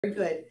Very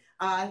good.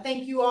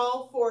 Thank you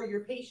all for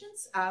your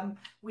patience.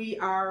 We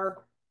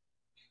are,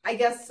 I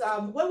guess,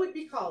 what would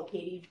be called,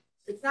 Katie?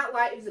 It's not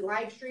live. Is it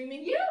live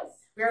streaming?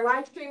 Yes. We are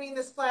live streaming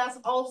this class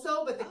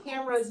also, but the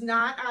camera is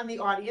not on the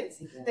audience.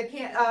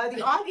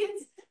 The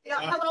audience.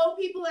 Hello,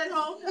 people at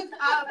home.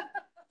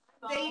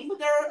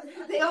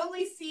 They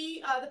only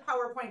see the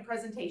PowerPoint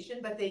presentation,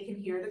 but they can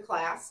hear the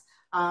class,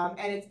 and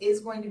it is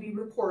going to be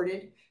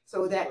recorded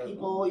so that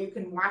you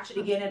can watch it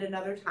again at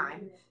another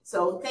time.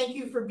 So thank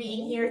you for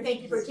being here.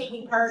 Thank you for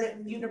taking part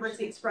at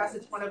University Express.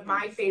 It's one of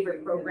my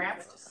favorite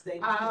programs.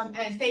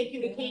 And thank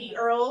you to Katie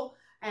Earle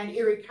and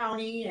Erie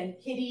County and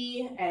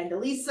Kitty and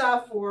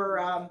Elisa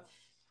for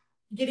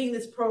getting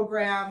this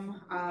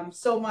program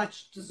so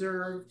much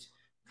deserved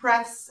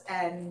press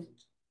and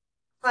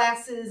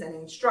classes and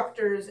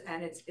instructors,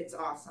 and it's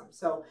awesome.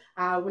 So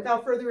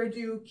without further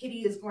ado,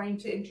 Kitty is going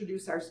to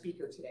introduce our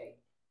speaker today.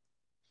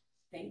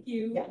 Thank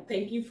you. Yeah.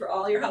 Thank you for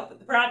all your help with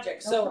the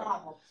project. No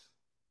problem.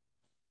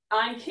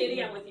 I'm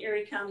Kitty. I'm with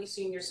Erie County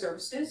Senior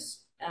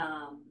Services.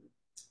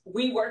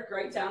 We work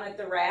right down at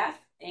the RAF,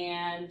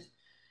 and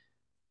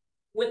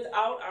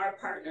without our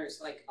partners,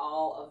 like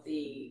all of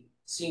the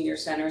senior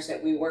centers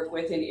that we work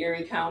with in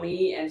Erie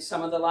County and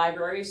some of the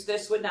libraries,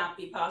 this would not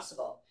be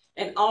possible.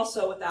 And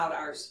also without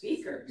our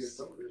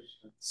speakers.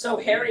 So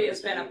Harry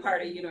has been a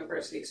part of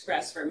University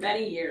Express for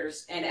many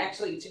years, and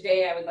actually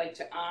today I would like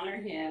to honor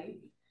him.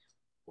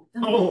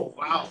 Oh,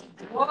 wow.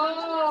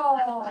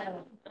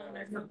 Whoa!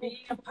 For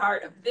being a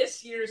part of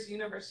this year's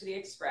University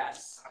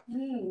Express.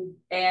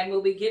 And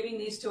we'll be giving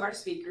these to our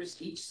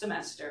speakers each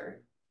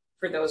semester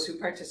for those who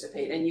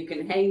participate. And you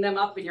can hang them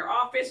up in your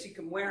office, you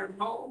can wear them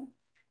home,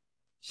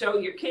 show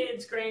your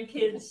kids,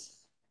 grandkids.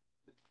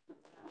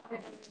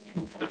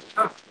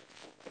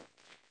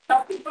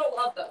 People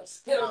love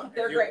those.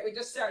 They're great. We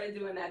just started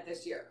doing that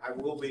this year. I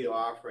will be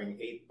offering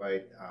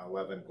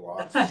 8x11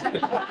 blocks.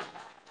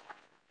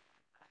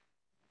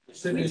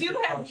 We do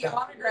have the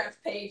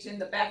autograph page in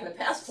the back of the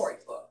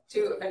passport book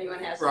too, if anyone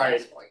has a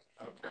passport.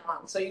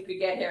 So you could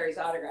get Harry's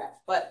autograph.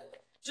 But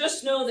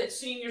just know that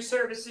Senior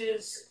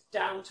Services,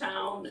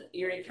 downtown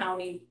Erie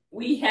County,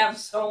 we have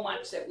so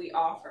much that we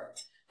offer,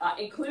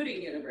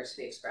 including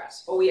University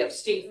Express. But we have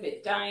state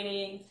fit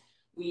dining.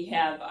 We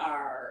have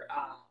our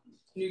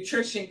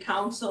nutrition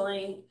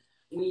counseling.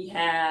 We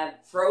have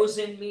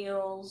frozen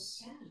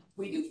meals. Yeah.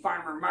 We do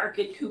farmer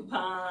market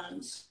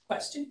coupons.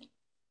 Question?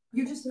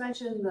 You just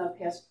mentioned the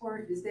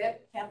passport. Is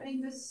that happening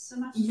this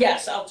semester?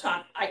 Yes,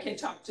 I can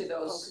talk to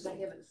those I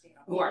haven't seen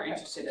them. who are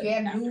interested in Do you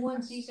have new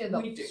ones? He said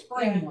the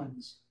spring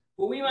ones.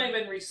 Well, we might have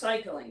been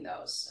recycling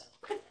those.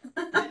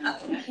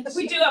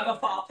 We do have a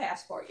fall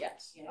passport,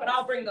 yes. But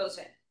I'll bring those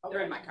in. Okay.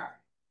 They're in my car.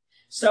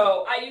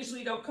 So I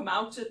usually don't come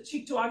out to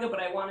Cheektowaga, but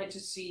I wanted to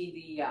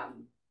see the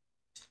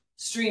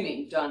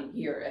streaming done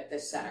here at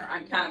this center.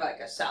 I'm kind of like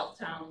a South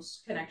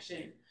Towns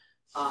connection.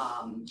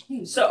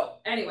 So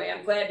anyway,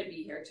 I'm glad to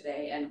be here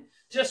today, and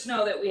just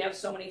know that we have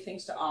so many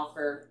things to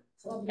offer.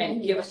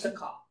 And give us a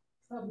call.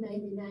 Club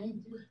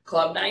 99.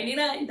 Club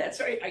 99, that's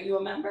right. Are you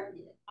a member?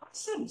 Yeah.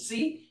 Awesome.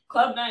 See,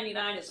 Club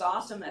 99 is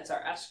awesome. That's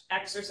our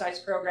exercise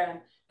program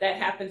that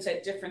happens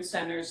at different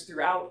centers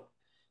throughout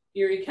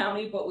Erie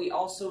County, but we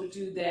also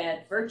do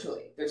that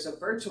virtually. There's a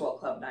virtual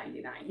Club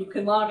 99. You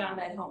can log on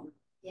at home.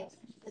 Yep.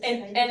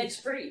 And it's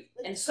free.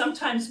 And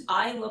sometimes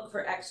I look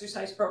for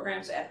exercise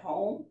programs at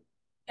home,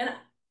 and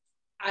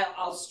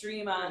I'll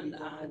stream on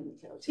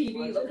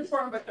TV looking for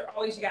them, but they're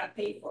always, you gotta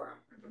pay for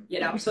them, you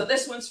know. So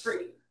this one's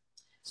free.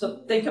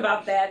 So think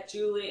about that.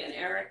 Julie and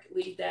Eric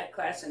lead that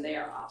class, and they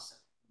are awesome,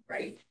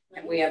 right?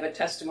 And we have a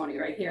testimony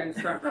right here in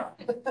the front row.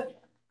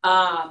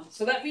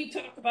 So let me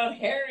talk about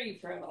Harry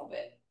for a little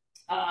bit.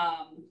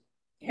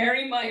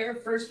 Harry Meyer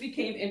first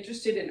became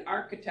interested in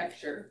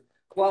architecture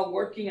while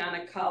working on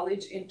a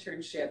college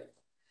internship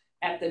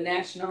at the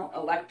National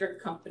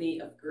Electric Company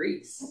of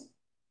Greece.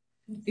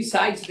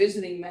 Besides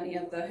visiting many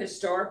of the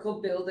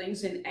historical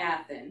buildings in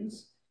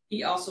Athens,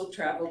 he also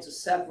traveled to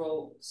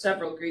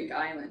several Greek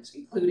islands,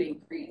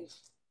 including Crete.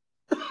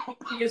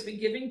 He has been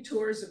giving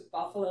tours of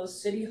Buffalo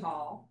City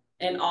Hall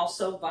and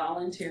also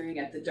volunteering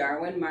at the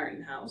Darwin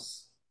Martin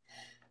House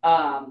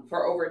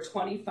for over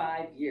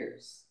 25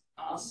 years.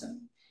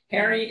 Awesome.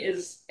 Harry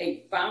is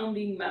a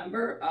founding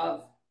member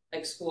of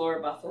Explore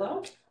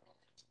Buffalo.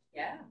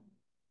 Yeah.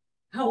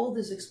 How old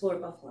is Explore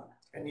Buffalo?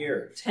 10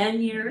 years.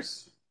 10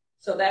 years.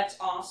 So that's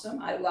awesome.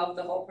 I love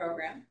the whole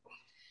program.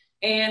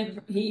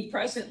 And he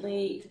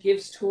presently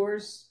gives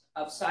tours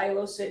of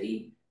Silo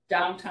City,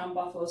 downtown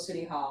Buffalo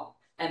City Hall,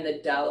 and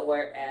the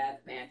Delaware Ave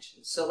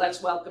Mansion. So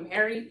let's welcome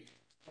Harry.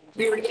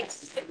 Here he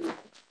is.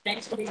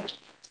 Thanks for being here.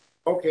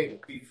 Okay,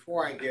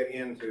 before I get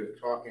into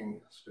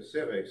talking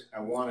specifics,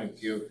 I want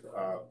to give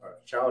a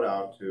shout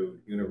out to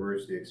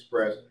University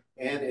Express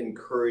and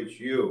encourage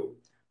you.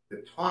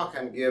 The talk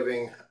I'm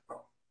giving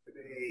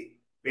today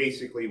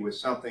basically was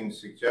something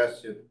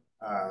suggested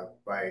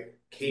by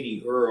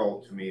Katie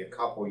Earle to me a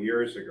couple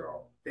years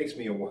ago. It takes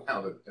me a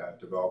while to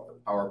develop the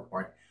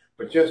PowerPoint,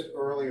 but just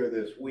earlier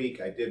this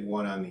week I did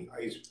one on the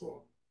ice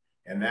boom.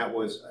 And that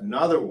was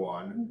another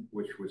one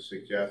which was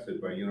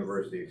suggested by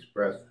University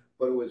Express,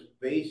 but it was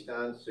based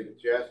on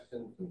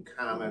suggestions and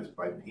comments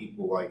by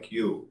people like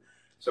you.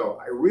 So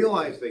I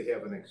realize they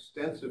have an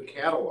extensive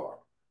catalog,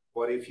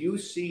 but if you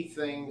see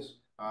things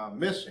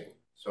missing,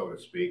 so to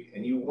speak,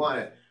 and you want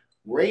to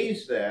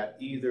raise that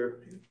either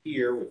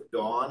here with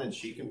Dawn and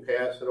she can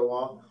pass it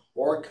along,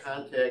 or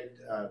contact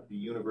the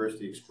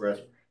University Express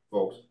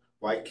folks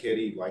like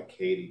Kitty, like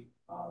Katie,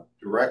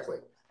 directly.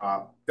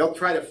 They'll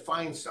try to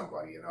find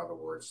somebody, in other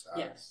words,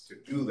 Yes. to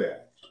do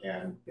that.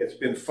 And it's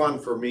been fun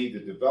for me to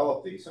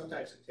develop these.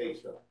 Sometimes it takes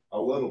a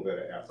little bit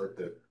of effort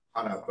to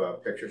hunt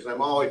up pictures, and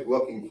I'm always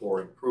looking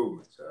for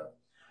improvements.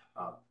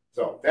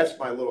 So that's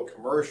my little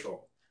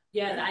commercial.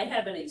 Yeah, and I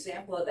have an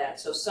example of that.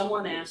 So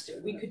someone asked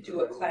if we could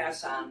do a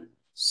class on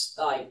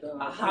like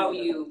how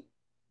you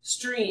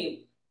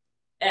stream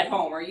at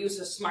home or use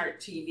a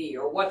smart TV,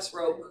 or what's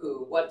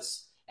Roku,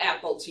 what's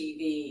Apple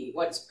TV,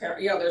 what's,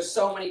 you know, there's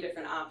so many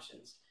different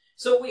options.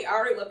 So we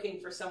are looking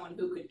for someone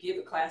who could give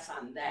a class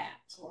on that.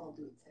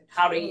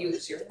 How to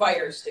use your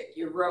Fire Stick,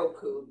 your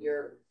Roku,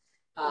 your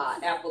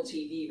Apple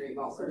TV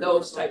remote,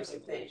 those types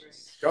of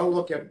things. Don't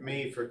look at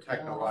me for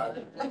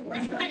technological.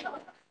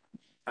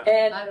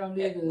 And I don't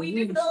either. we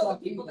do know the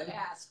people to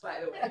ask,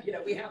 by the way. You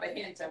know, we have a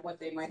hint on what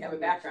they might have a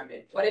background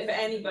in. But if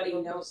anybody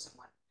knows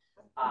someone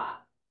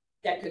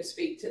that could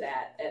speak to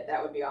that,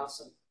 that would be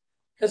awesome.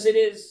 Because it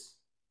is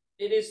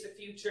the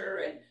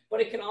future,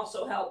 but it can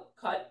also help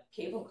cut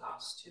cable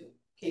costs too,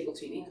 cable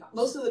TV costs.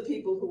 Most of the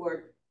people who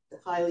are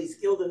highly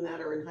skilled in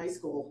that are in high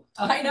school.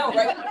 I know,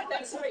 right?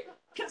 That's right.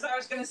 Because I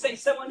was going to say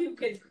someone who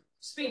could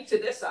speak to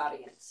this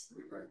audience.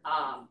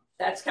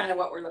 That's kind of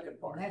what we're looking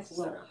for. That's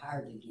a little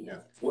hard to get. Yeah.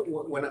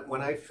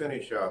 When I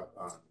finish up,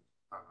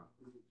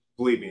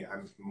 believe me,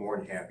 I'm more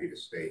than happy to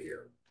stay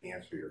here,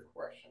 answer your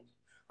questions.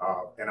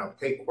 And I'll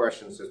take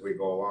questions as we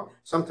go along.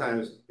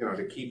 Sometimes, you know,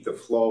 to keep the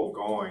flow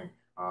going,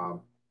 I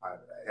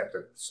have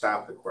to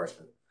stop the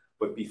question.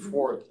 But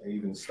before I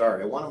even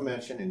start, I want to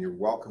mention, and you're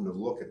welcome to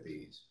look at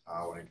these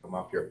when I come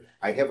up here.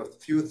 I have a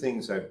few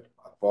things I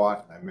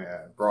bought,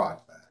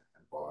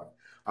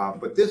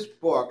 but this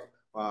book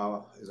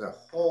is a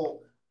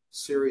whole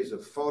series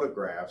of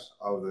photographs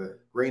of the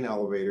grain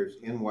elevators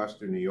in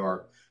Western New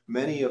York,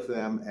 many of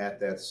them at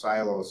that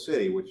Silo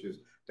City, which is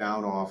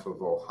down off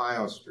of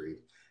Ohio Street.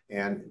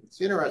 And it's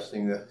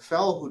interesting, the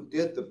fellow who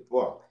did the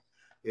book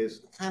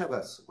is kind of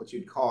what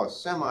you'd call a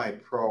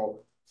semi-pro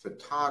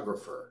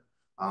photographer,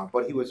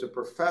 but he was a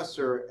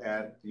professor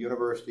at the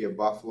University of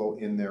Buffalo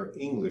in their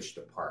English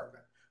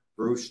department,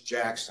 Bruce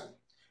Jackson.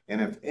 And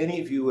if any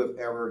of you have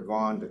ever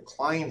gone to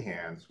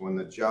Kleinhans when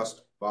the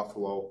Just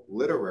Buffalo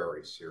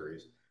literary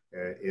series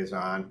is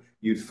on,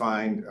 you'd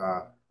find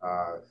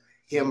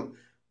him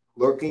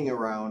lurking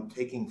around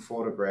taking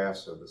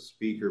photographs of the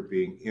speaker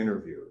being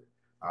interviewed.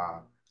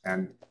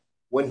 And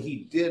when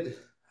he did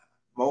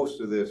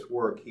most of this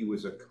work, he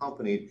was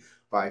accompanied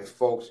by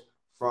folks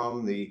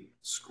from the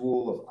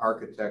School of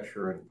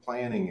Architecture and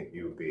Planning at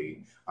UB.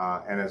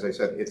 And as I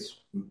said, it's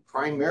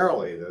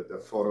primarily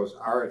the photos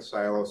are at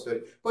Silo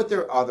City, but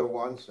there are other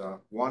ones.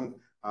 One,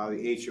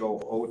 the H.O.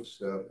 Oates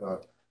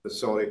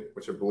facility,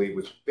 which I believe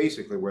was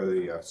basically where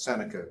the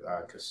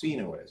Seneca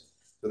Casino is.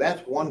 So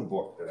that's one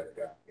book that I've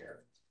got here.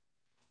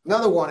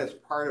 Another one is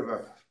part of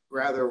a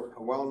rather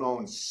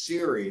well-known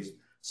series.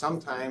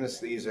 Sometimes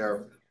these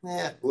are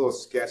a little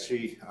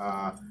sketchy.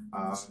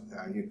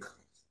 You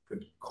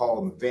could call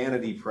them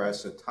vanity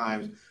press at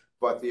times,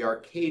 but the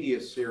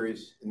Arcadia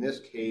series, in this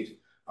case,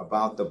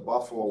 about the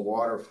Buffalo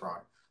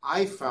waterfront,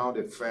 I found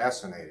it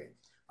fascinating.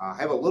 I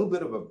have a little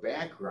bit of a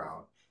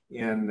background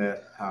in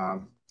that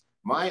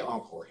my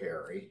Uncle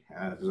Harry,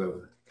 as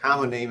a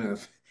common name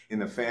in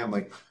the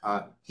family,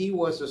 he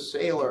was a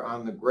sailor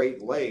on the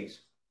Great Lakes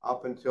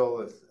up until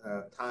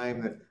the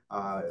time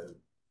that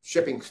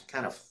shipping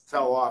kind of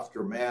fell off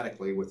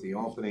dramatically with the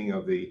opening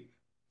of the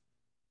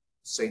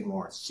St.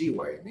 Lawrence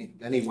Seaway. And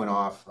then he went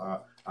off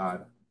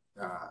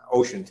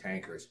ocean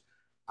tankers.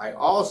 I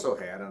also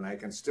had, and I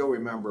can still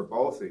remember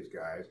both these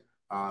guys,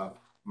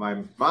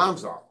 my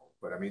mom's uncle,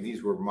 but I mean,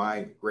 these were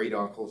my great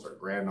uncles or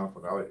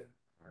granduncles. I would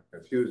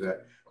confuse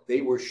that.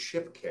 They were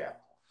ship captains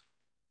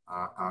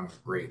on the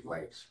Great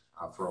Lakes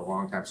for a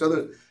long time.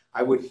 So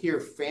I would hear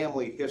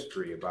family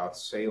history about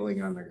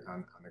sailing on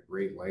the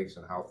Great Lakes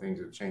and how things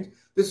have changed.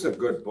 This is a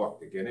good book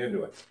to get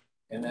into it.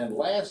 And then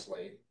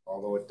lastly,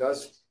 although it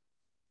does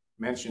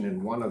mention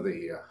in one of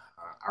the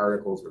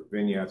articles or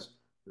vignettes,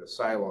 the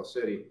Silo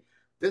City,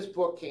 this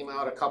book came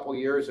out a couple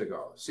years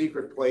ago,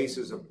 Secret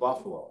Places of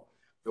Buffalo.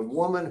 The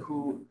woman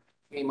who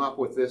came up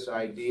with this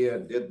idea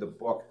and did the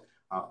book,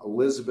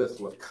 Elizabeth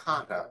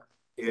LaConta,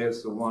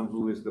 is the one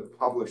who is the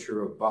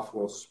publisher of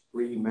Buffalo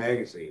Spree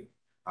magazine.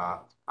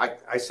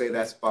 I say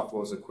that's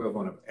Buffalo's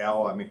equivalent of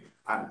Elle. I mean,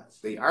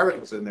 the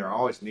articles in there are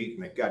always neat,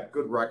 and they've got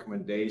good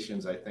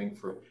recommendations, I think,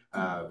 for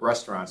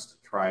restaurants to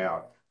try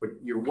out. But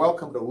you're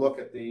welcome to look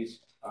at these.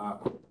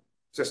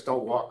 Just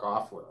don't walk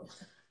off with them.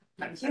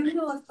 Do you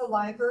know if the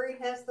library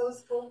has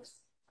those books?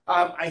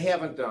 I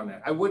haven't done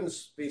that. I wouldn't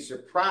be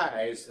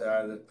surprised,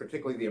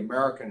 particularly the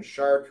American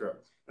Chartres.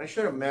 And I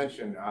should have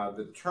mentioned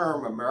the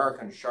term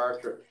American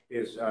Chartres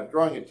is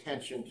drawing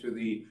attention to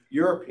the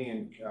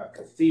European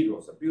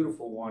cathedrals, a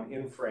beautiful one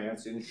in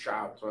France, in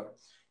Chartres.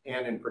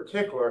 And in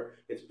particular,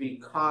 it's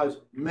because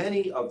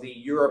many of the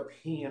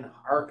European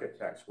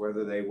architects,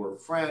 whether they were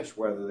French,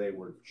 whether they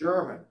were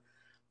German,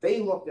 they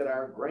looked at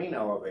our grain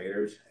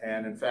elevators.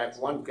 And in fact,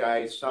 one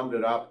guy summed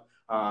it up,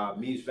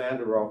 Mies van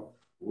der Rohe,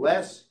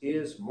 less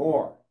is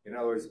more. In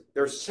other words,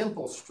 they're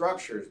simple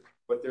structures,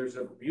 but there's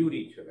a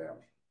beauty to them.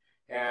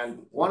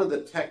 And one of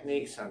the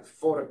techniques on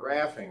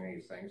photographing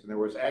these things, and there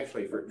was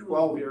actually for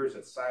 12 years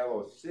at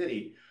Silo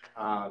City,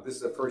 this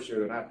is the first year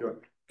they're not doing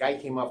it, guy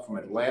came up from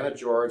Atlanta,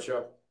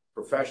 Georgia,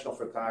 professional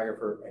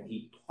photographer, and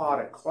he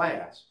taught a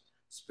class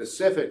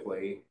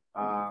specifically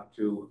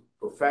to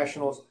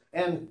professionals,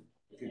 and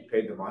if you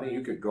paid the money,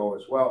 you could go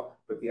as well.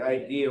 But the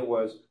idea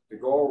was to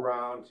go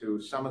around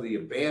to some of the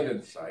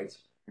abandoned sites,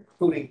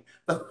 including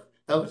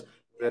those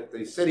that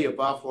the city of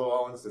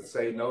Buffalo owns that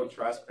say no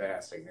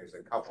trespassing. There's a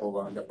couple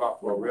on the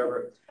Buffalo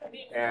River,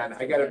 and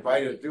I got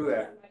invited to do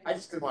that. I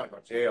just didn't want to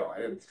go to jail.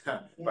 I didn't,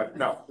 but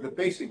no, the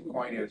basic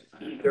point is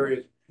there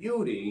is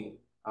beauty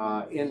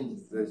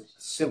in the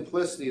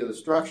simplicity of the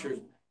structures,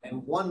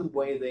 and one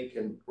way they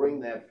can bring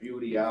that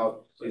beauty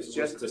out is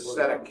just to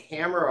set a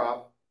camera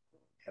up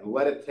and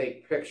let it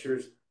take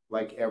pictures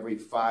like every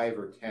 5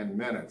 or 10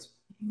 minutes.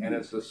 And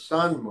as the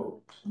sun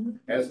moves,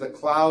 as the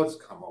clouds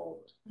come over,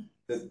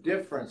 the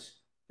difference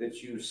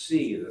that you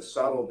see, the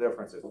subtle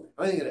differences. The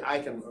only thing that I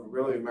can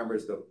really remember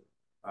is the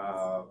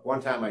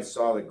one time I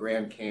saw the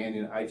Grand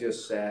Canyon, I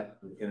just sat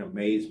in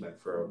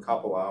amazement for a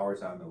couple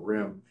hours on the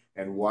rim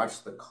and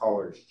watched the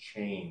colors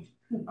change.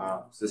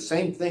 It's the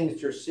same thing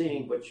that you're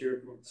seeing, but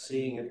you're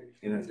seeing it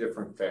in a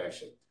different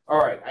fashion. All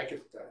right,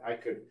 I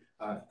could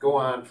go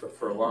on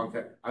for a long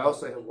time. I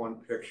also have one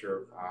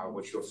picture,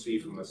 which you'll see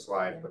from the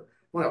slide, but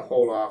I want to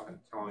hold off and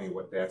tell you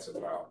what that's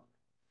about.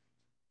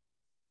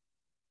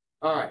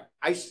 All right,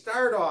 I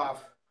start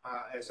off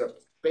as a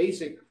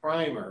basic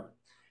primer,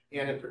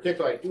 and in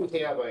particular, I do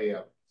have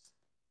a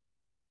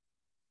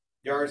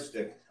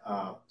yardstick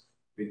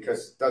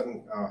because it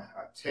doesn't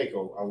take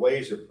a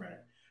laser print.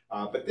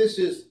 But this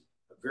is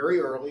very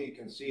early. You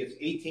can see it's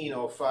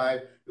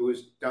 1805. It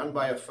was done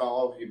by a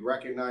fellow, if you'd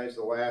recognize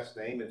the last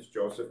name, it's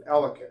Joseph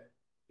Ellicott.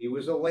 He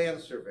was a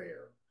land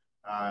surveyor.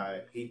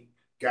 He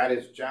got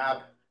his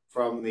job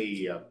from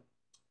the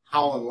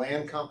Howland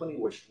Land Company,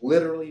 which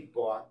literally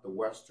bought the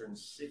western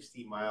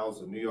 60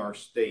 miles of New York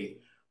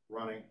State,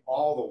 running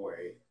all the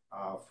way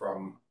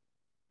from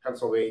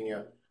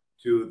Pennsylvania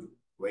to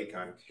Lake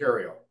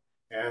Ontario.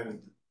 And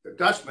the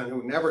Dutchmen,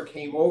 who never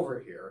came over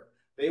here,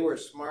 they were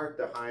smart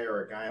to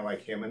hire a guy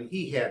like him, and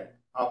he had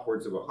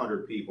upwards of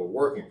 100 people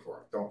working for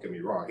him. Don't get me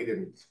wrong, he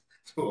didn't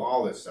do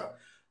all this stuff.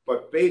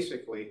 But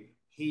basically,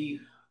 he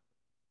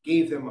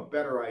gave them a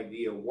better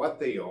idea of what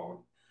they owned,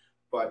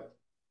 but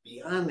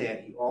beyond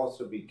that, he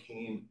also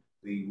became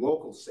the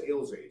local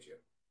sales agent,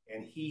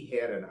 and he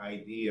had an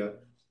idea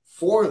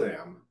for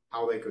them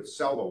how they could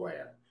sell the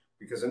land.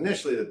 Because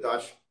initially the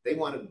Dutch, they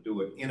wanted to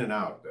do it in and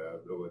out.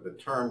 The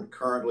term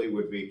currently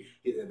would be,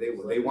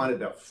 they wanted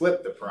to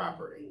flip the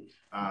property.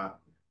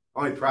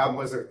 Only problem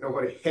was that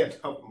nobody had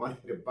enough money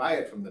to buy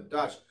it from the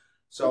Dutch.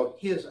 So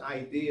his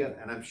idea,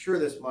 and I'm sure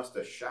this must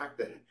have shocked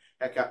the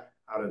heck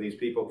out of these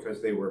people, because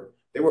they were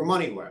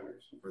money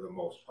lenders for the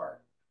most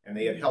part, and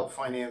they had helped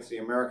finance the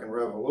American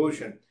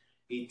Revolution.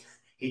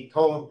 He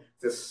told them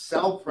to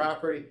sell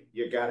property,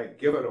 you got to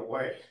give it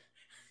away.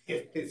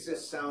 It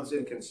just sounds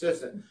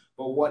inconsistent,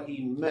 but what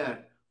he meant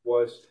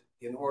was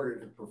in order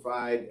to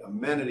provide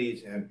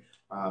amenities and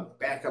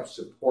backup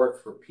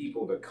support for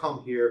people to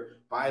come here,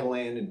 buy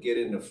land and get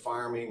into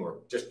farming, or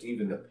just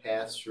even to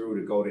pass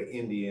through to go to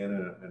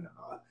Indiana and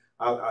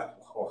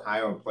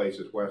Ohio and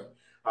places west,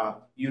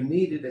 you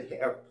needed to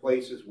have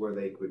places where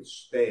they could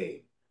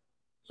stay.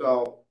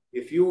 So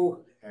if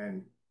you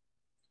and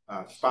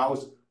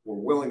spouse were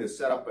willing to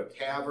set up a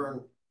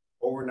tavern,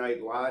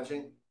 overnight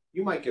lodging,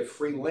 you might get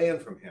free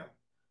land from him.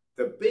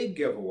 The big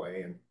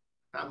giveaway, and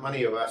not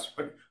many of us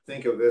would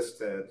think of this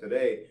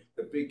today,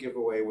 the big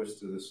giveaway was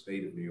to the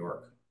state of New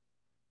York,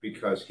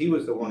 because he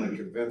was the one who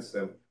convinced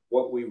them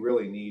what we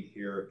really need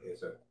here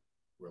is a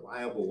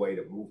reliable way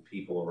to move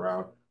people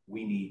around.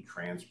 We need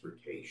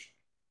transportation.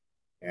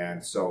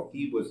 And so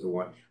he was the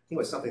one. I think it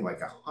was something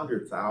like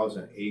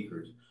 100,000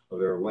 acres of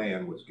their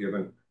land was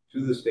given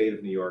to the state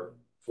of New York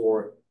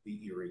for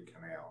the Erie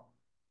Canal.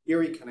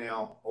 Erie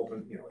Canal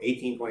opened,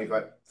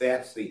 1825.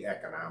 That's the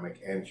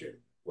economic engine,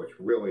 which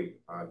really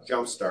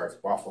jumpstarts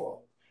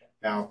Buffalo.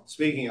 Now,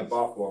 speaking of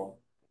Buffalo,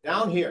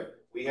 down here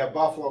we have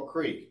Buffalo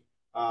Creek.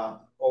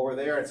 Over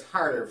there, it's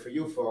harder for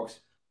you folks,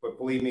 but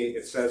believe me,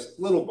 it says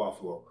Little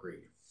Buffalo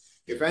Creek.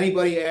 If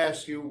anybody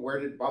asks you where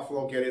did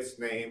Buffalo get its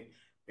name,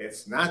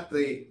 it's not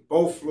the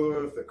beau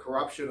fleuve, the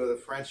corruption of the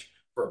French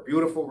for a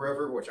beautiful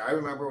river, which I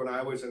remember when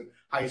I was in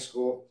high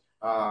school.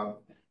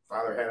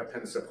 Father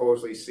Hennepin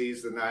supposedly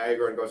sees the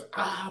Niagara and goes,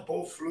 ah,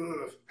 beau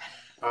fleuve.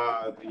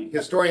 The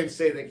historians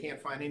say they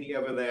can't find any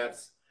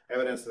evidence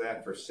of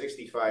that for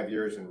 65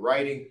 years in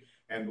writing.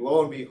 And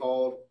lo and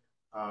behold,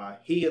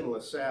 he and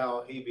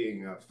LaSalle, he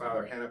being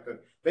Father Hennepin,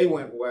 they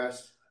went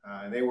west,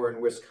 and they were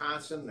in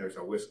Wisconsin. There's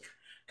a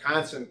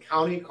Wisconsin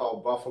county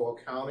called Buffalo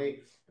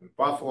County and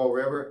Buffalo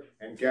River,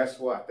 and guess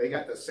what? They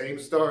got the same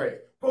story.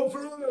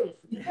 Buffalo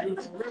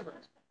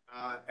River.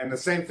 And the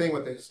same thing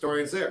with the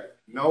historians there.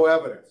 No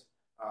evidence.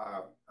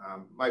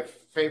 My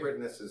favorite,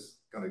 and this is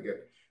going to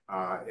get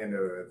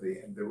into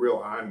the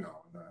real unknown.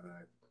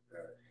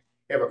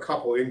 I have a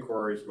couple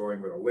inquiries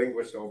going with a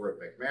linguist over at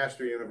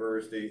McMaster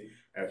University,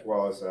 as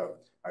well as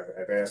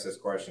I've asked this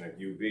question at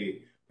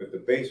UV. But the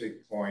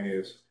basic point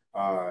is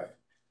the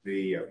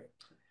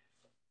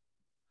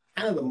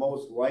kind of the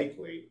most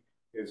likely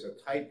is a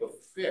type of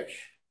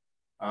fish,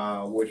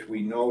 which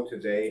we know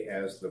today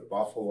as the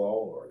buffalo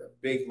or the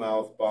big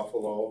mouth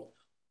buffalo.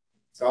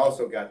 It's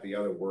also got the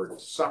other word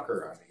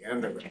sucker on the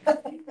end of it.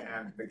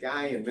 And the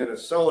guy in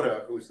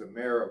Minnesota, who's the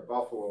mayor of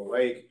Buffalo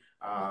Lake,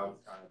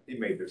 he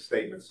made this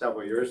statement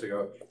several years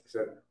ago. He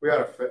said, we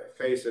ought to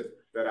face it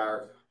that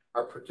our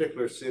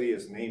particular city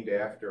is named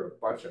after a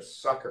bunch of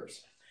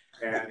suckers.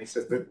 And he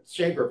says, the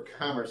Chamber of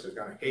Commerce is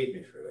going to hate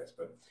me for this.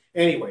 But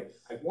anyway,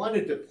 I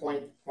wanted to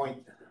point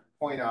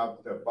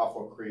out the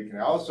Buffalo Creek. And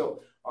I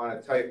also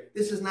want to tell you,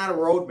 this is not a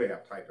road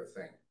map type of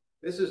thing.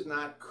 This is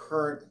not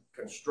current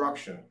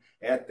construction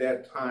at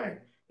that time.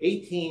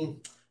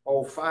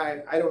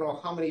 1805, I don't know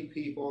how many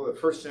people, the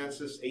first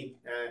census,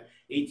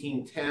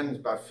 1810,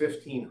 about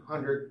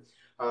 1,500.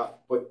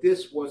 But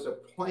this was a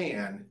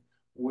plan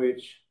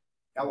which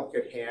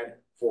Ellicott had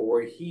for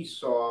where he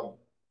saw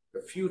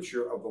the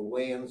future of the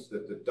lands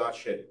that the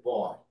Dutch had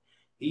bought.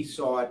 He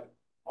saw it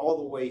all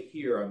the way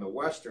here on the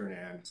western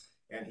end,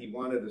 and he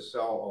wanted to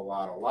sell a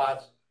lot of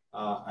lots.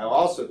 I'll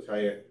also tell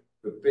you,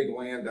 the big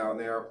land down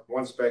there,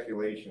 one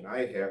speculation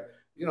I have,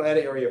 you know, that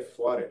area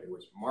flooded. It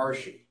was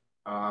marshy,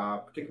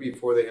 particularly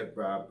before they had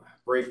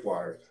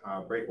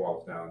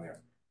breakwalls down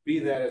there. Be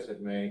that as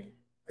it may,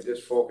 I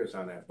just focus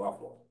on that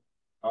buffalo.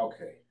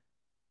 Okay.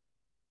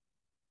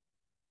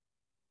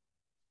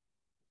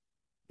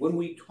 When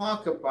we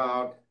talk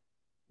about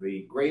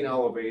the grain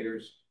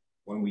elevators,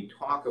 when we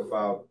talk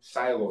about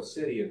Silo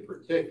City in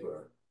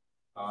particular,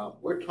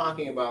 we're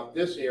talking about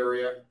this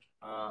area,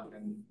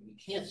 and you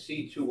can't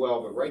see too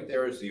well, but right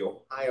there is the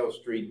Ohio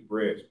Street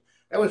Bridge.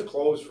 That was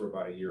closed for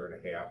about 1.5 years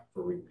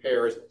for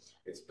repairs.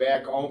 It's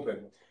back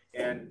open,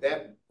 and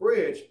that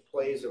bridge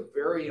plays a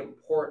very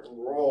important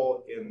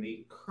role in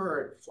the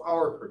current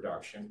flour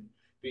production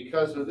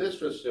because of this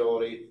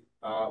facility,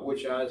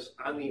 which is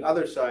on the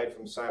other side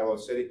from Silo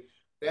City.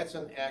 That's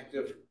an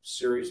active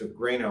series of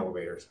grain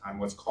elevators on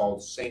what's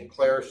called St.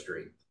 Clair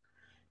Street.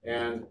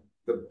 And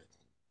the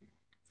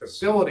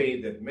facility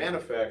that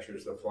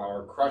manufactures the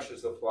flour,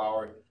 crushes the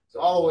flour, is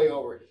all the way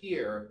over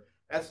here.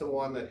 That's the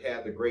one that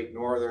had the Great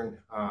Northern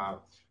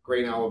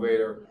grain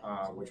elevator,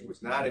 which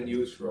was not in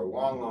use for a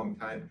long, long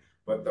time.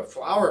 But the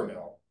flour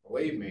mill,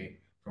 believe me,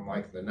 from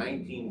like the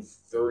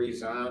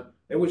 1930s on,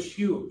 it was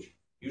huge.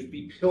 It used to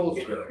be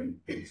Pillsbury.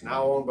 It's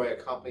now owned by a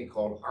company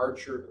called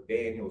Archer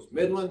Daniels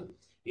Midland.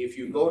 If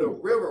you go to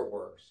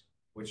Riverworks,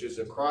 which is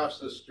across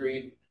the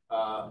street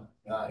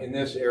in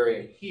this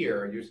area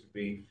here, it used to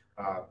be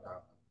a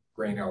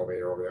grain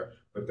elevator over there.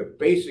 But the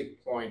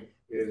basic point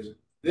is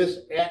this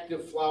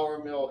active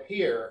flour mill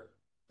here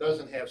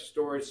doesn't have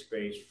storage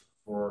space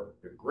for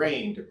the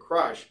grain to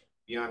crush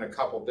beyond a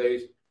couple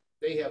days.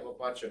 They have a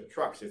bunch of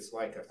trucks. It's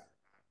like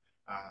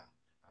a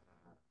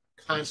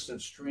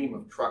constant stream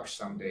of trucks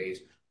some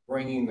days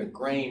bringing the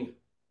grain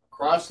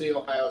across the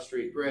Ohio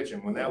Street Bridge,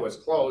 and when that was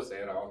closed, they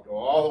had to go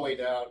all the way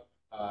down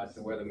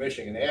to where the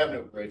Michigan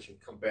Avenue Bridge and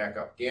come back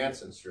up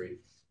Ganson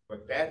Street.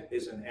 But that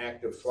is an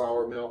active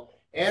flour mill,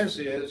 as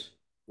is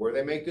where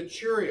they make the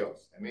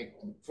Cheerios. They make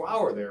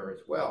flour there as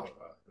well.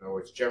 In other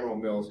words, General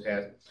Mills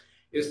has.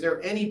 Is there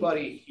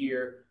anybody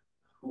here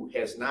who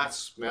has not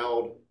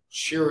smelled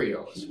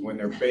Cheerios when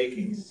they're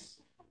baking?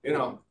 You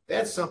know,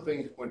 that's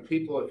something when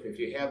people, if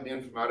you have them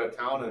in from out of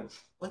town, and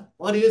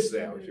what is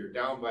that? If you're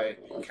down by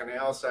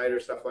Canal side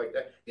or stuff like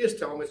that, you just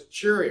tell them it's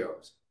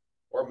Cheerios.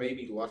 Or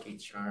maybe Lucky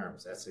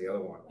Charms. That's the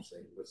other one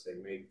which they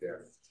make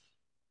there.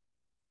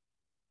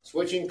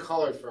 Switching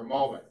colors for a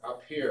moment,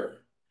 up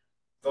here,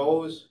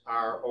 those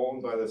are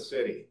owned by the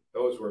city.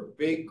 Those were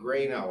big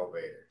grain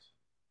elevators.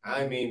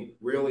 I mean,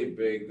 really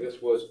big.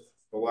 This was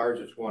the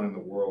largest one in the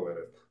world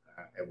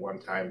at one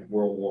time,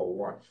 World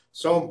War I.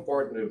 So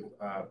important to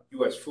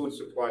U.S. food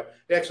supply.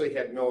 They actually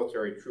had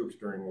military troops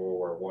during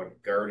World War I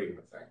guarding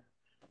the thing.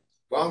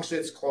 Long as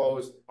it's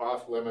closed,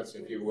 off limits,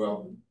 if you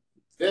will.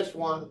 This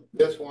one,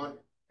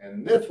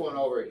 and this one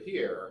over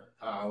here,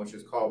 which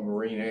is called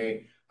Marine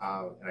A,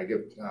 and I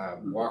give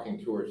walking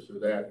tours through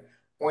that.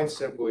 Point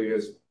simply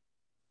is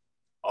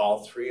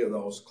all three of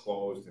those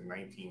closed in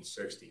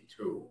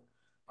 1962.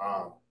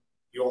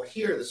 You'll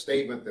hear the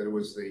statement that it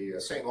was the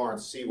St.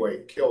 Lawrence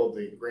Seaway killed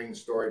the grain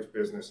storage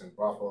business in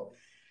Buffalo.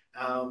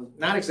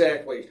 Not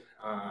exactly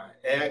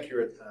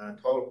accurate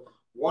total.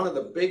 one of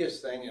the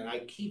biggest thing, and I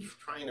keep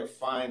trying to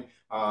find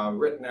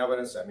written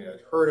evidence. I mean,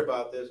 I've heard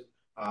about this.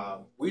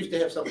 We used to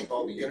have something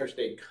called the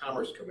Interstate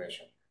Commerce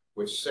Commission,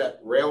 which set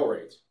rail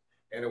rates.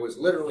 And it was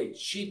literally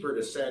cheaper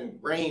to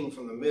send grain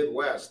from the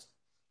Midwest.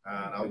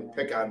 I'll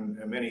pick on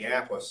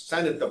Minneapolis,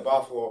 send it to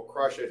Buffalo,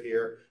 crush it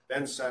here,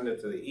 then send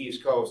it to the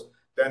East Coast,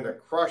 then to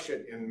crush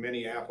it in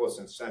Minneapolis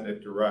and send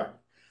it direct.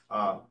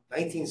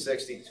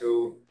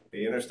 1962,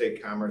 the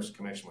Interstate Commerce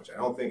Commission, which I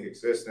don't think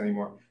exists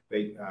anymore,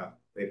 they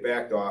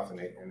backed off and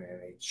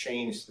they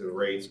changed the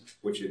rates,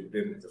 which had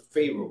been the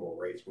favorable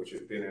rates, which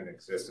had been in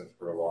existence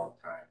for a long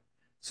time.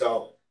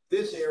 So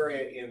this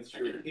area in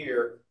through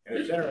here, and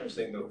it's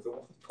interesting, the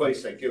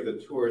place I give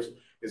the tours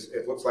is,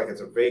 it looks like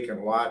it's a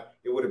vacant lot.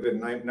 It would have been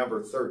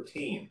number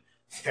 13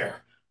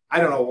 there. I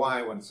don't know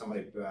why when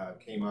somebody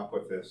came up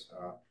with this,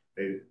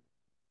 they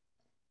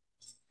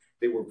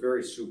were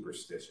very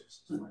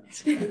superstitious.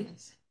 And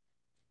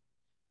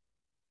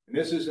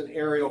this is an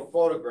aerial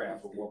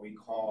photograph of what we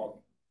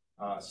call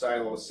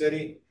Silo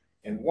City.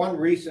 And one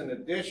recent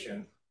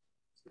addition,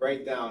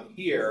 right down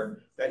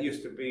here, that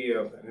used to be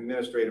an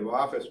administrative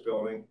office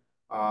building.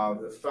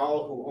 The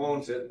fellow who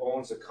owns it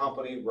owns a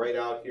company right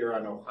out here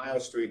on Ohio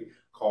Street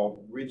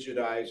called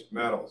Rigidized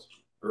Metals.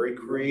 Very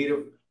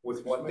creative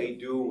with what they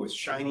do with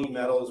shiny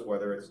metals,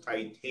 whether it's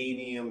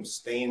titanium,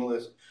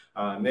 stainless,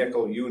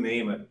 nickel, you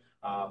name it.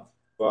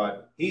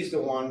 But he's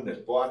the one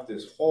that bought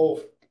this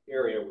whole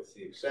area, with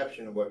the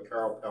exception of what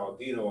Carl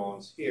Palladino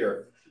owns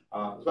here.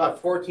 It's about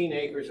 14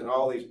 acres and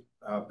all these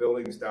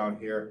buildings down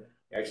here.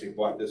 He actually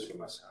bought this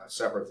from a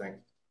separate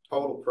thing.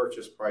 Total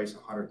purchase price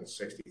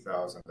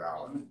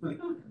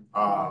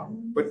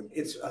 $160,000. But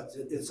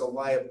it's a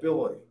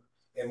liability.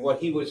 And what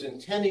he was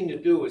intending to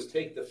do is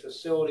take the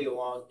facility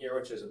along here,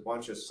 which is a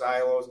bunch of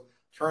silos,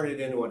 turn it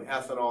into an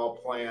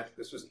ethanol plant.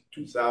 This was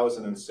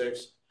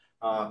 2006.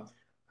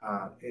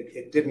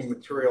 It didn't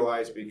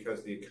materialize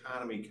because the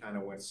economy kind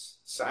of went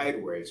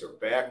sideways or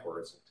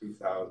backwards in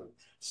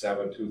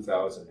 2007,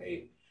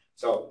 2008.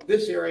 So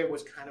this area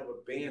was kind of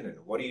abandoned.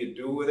 What do you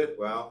do with it?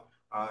 Well,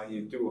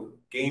 you do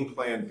game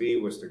plan B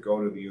was to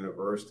go to the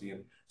university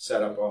and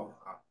set up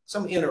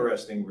some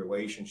interesting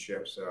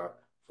relationships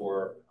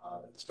for,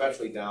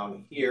 especially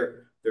down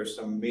here, there's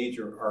some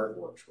major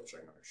artworks, which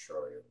I'm going to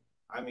show you.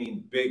 I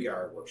mean, big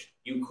artworks.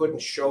 You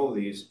couldn't show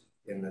these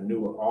in the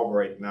new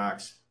Albright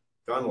Knox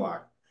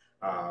Dunlop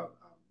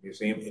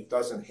museum. It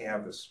doesn't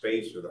have the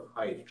space or the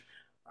height.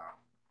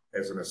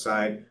 As an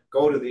aside,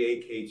 go to the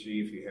AKG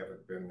if you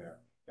haven't been there.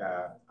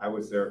 I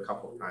was there a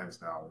couple of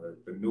times now.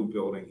 The new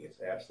building is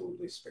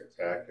absolutely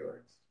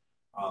spectacular.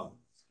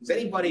 Does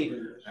anybody,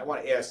 I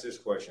want to ask this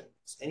question,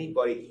 does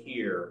anybody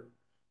here,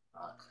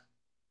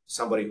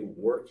 somebody who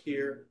worked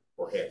here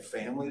or had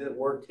family that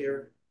worked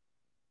here?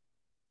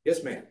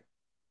 Yes, ma'am.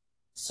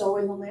 So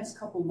in the last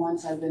couple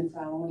months, I've been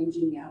following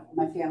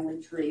my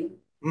family tree.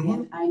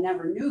 And I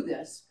never knew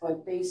this,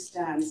 but based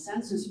on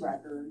census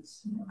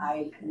records,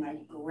 my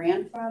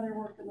grandfather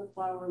worked in the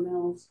flour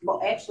mills.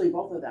 Well, actually,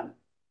 both of them.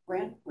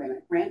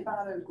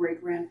 Grandfather,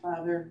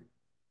 great-grandfather.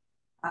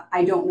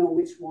 I don't know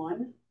which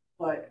one,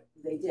 but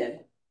they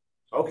did.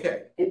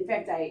 Okay. In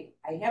fact, I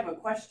have a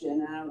question,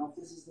 and I don't know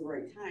if this is the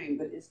right time,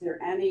 but is there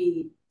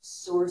any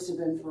source of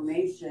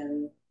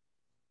information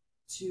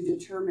to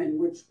determine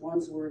which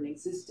ones were in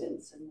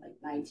existence in like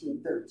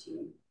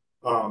 1913?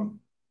 A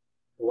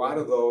lot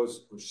of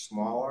those were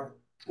smaller.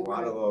 A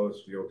lot of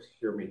those, you'll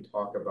hear me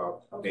talk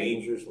about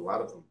dangers. A lot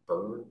of them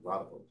burned. A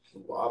lot of them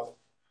blew up.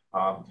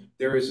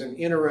 There is an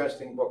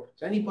interesting book.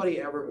 Has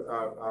anybody ever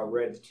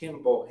read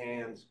Tim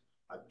Bohan's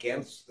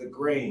Against the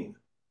Grain?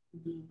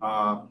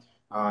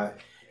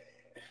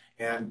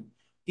 And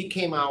he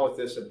came out with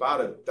this about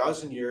a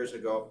dozen years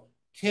ago.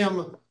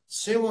 Tim,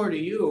 similar to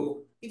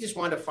you, he just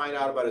wanted to find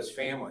out about his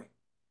family.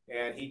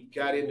 And he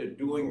got into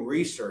doing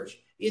research.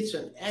 It's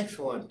an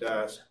excellent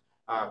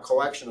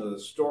collection of the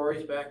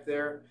stories back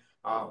there.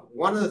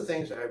 One of the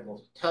things I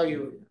will tell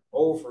you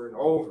over and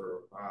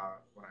over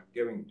when I'm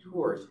giving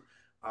tours,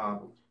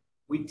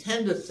 we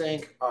tend to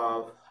think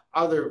of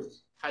other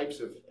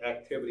types of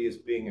activity as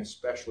being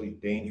especially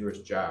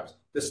dangerous jobs.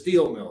 The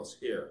steel mills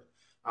here.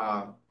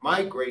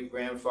 My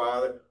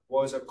great-grandfather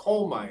was a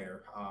coal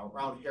miner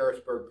around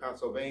Harrisburg,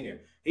 Pennsylvania.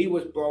 He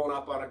was blown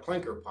up on a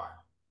clinker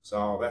pile.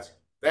 So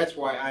that's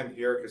why I'm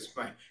here, because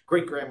my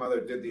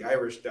great-grandmother did the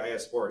Irish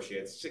diaspora. She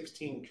had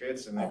 16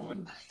 kids,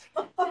 and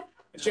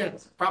she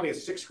had probably a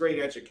 6th grade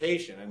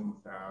education, and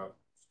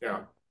you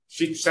know,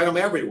 she sent them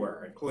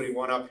everywhere, including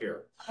one up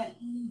here.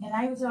 And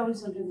I was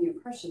always under the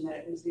impression that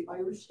it was the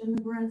Irish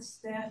immigrants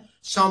that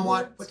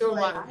somewhat, but there were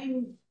a lot. I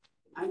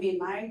mean,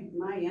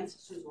 my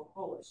ancestors were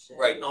Polish.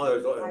 Right. No,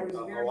 there's a lot.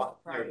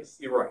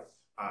 You're right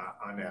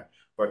on that.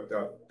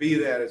 But be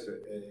that as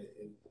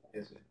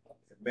it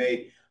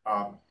may,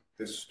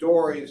 the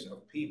stories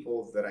of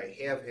people that I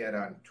have had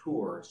on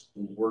tours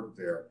who worked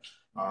there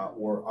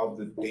were of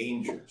the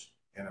dangers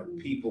and of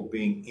people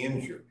being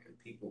injured and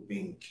people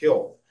being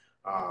killed.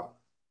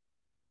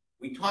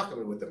 We talk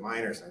about with the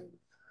miners, and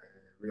I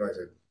realize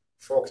I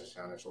focus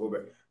on this a little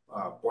bit.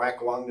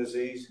 black lung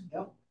disease.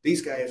 Yep.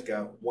 These guys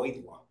got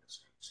white lung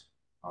disease.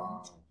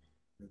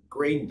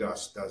 Grain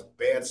dust does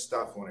bad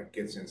stuff when it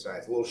gets inside.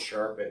 It's a little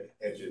sharp at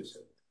edges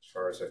as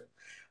far as it.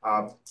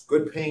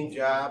 Good paying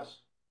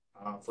jobs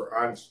for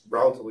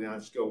relatively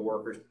unskilled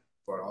workers,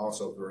 but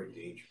also very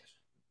dangerous.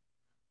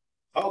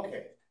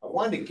 Okay, I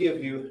wanted to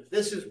give you,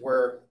 this is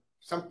where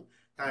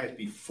sometimes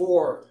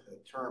before the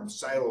term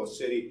Silo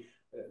City,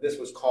 this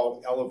was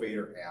called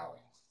Elevator Alley.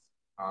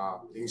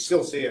 You can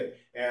still see it.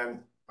 And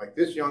like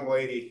this young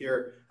lady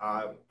here,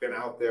 been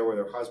out there with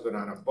her husband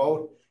on a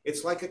boat.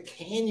 It's like a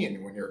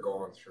canyon when you're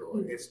going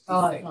through it. It's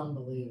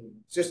unbelievable.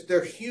 it's just,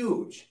 they're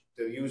huge,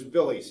 to use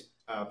Billy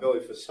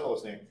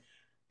Facilla's name.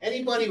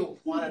 Anybody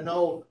want to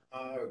know,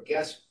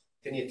 guess,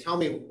 can you tell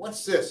me,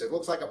 what's this? It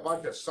looks like a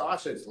bunch of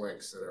sausage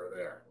links that are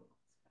there.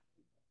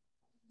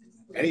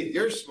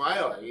 You're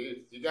smiling.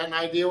 You got an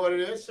idea what it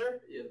is, sir?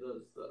 Yeah,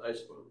 the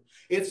ice boom.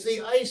 It's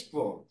the ice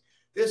boom.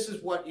 This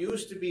is what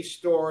used to be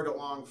stored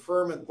along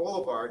Furman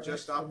Boulevard,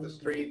 just up the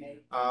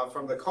street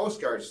from the Coast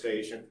Guard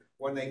station,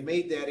 when they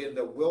made that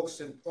into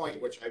Wilson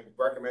Point, which I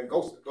recommend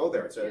go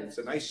there. It's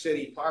a nice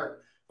city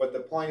park. But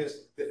the point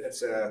is,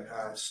 it's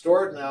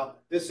stored now.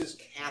 This is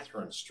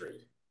Catherine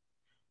Street.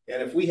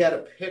 And if we had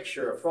a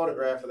picture, a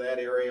photograph of that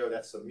area,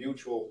 that's the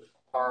Mutual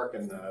Park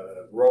and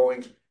the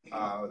rowing,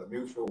 the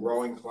Mutual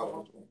Rowing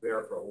Club was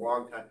there for a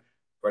long time.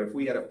 But if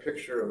we had a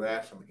picture of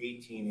that from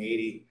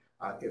 1880,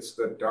 it's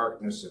the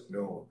darkness at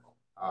noon.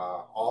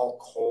 All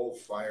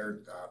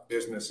coal-fired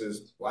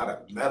businesses, a lot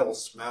of metal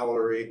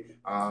smeltery.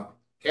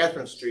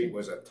 Catherine Street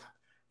was a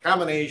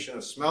combination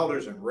of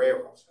smelters and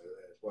railroads,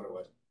 is what it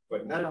was.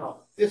 But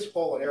now, this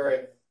whole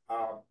area,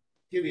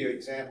 give you an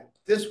example.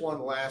 This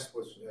one last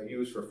was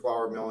used for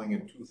flour milling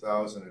in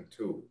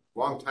 2002,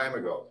 long time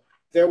ago.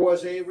 There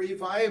was a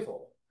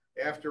revival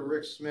after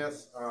Rick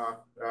Smith,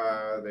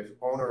 the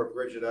owner of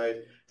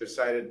Rigidite,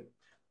 decided,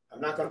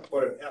 I'm not going to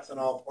put an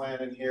ethanol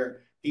plant in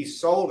here. He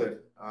sold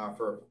it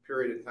for a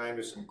period of time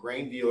to some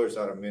grain dealers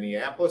out of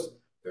Minneapolis.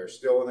 They're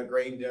still in the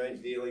grain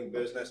dealing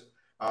business.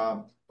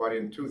 But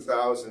in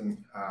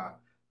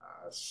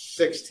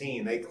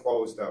 2016, they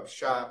closed up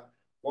shop.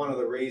 One of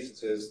the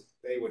reasons is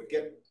they would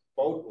get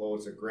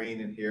boatloads of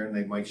grain in here and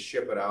they might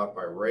ship it out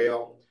by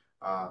rail.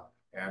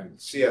 And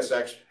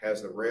CSX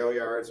has the rail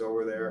yards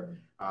over there.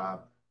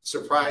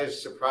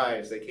 Surprise,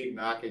 surprise, they keep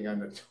knocking on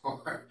the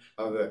door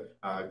of the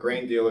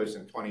grain dealers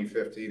in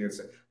 2015 and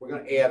said, we're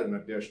going to add an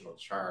additional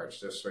charge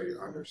just so you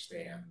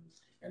understand.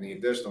 And the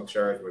additional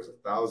charge was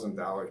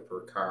 $1,000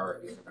 per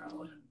car in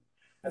hour.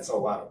 That's a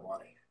lot of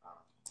money.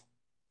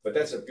 But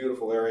that's a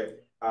beautiful area.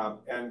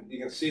 And you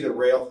can see the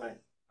rail thing.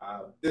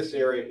 This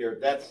area here,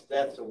 that's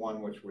the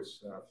one which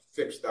was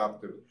fixed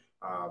up to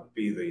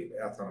be the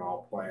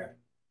ethanol plant.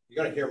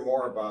 You're going to hear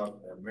more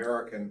about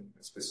American,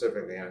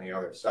 specifically on the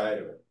other side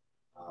of it.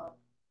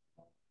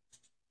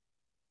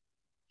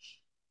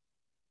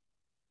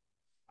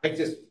 I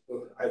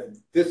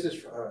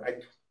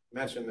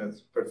mentioned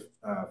this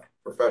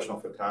professional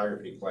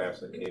photography class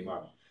that came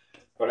up,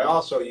 but I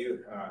also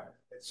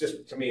it's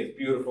just, to me, it's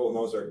beautiful, and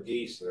those are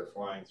geese that are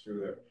flying through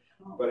there.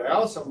 But I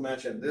also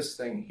mentioned this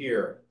thing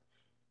here.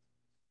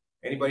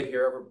 Anybody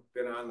here ever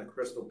been on the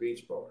Crystal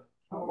Beach boat?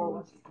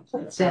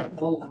 It's that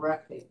old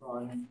wreck they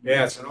brought in.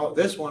 Yeah,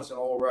 this one's an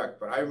old wreck,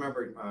 but I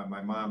remember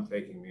my mom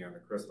taking me on the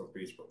Crystal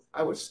Beach boat.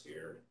 I was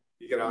scared.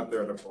 You get out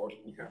there on the boat,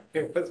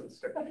 it wasn't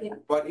scary.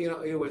 But you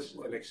know, it was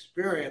an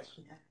experience.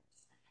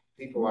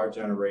 People our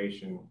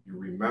generation, you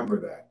remember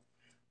that.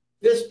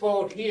 This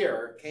boat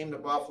here came to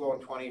Buffalo in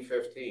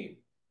 2015.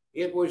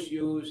 It was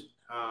used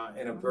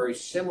in a very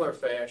similar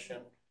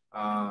fashion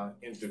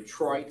in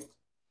Detroit.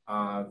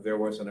 There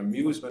was an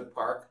amusement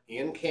park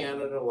in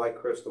Canada like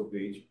Crystal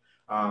Beach.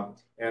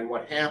 And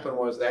what happened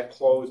was that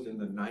closed in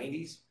the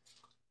 90s,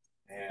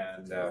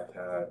 and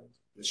the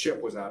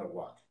ship was out of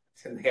luck.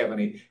 Didn't have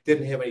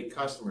any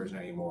customers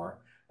anymore,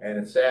 and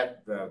it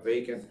sat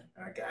vacant.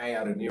 A guy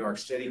out of New York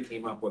City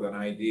came up with an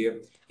idea.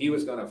 He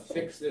was going to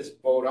fix this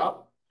boat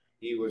up.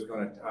 He was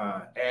going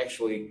to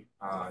actually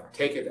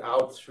take it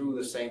out through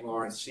the St.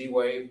 Lawrence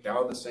Seaway,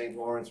 down the St.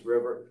 Lawrence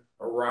River,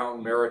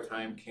 around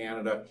maritime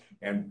Canada,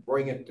 and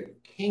bring it to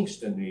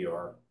Kingston, New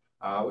York,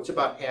 which is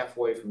about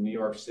halfway from New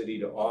York City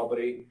to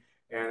Albany.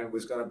 And it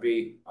was going to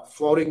be a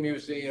floating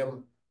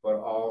museum, but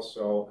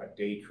also a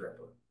day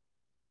tripper.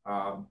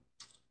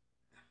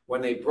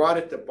 When they brought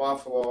it to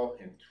Buffalo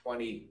in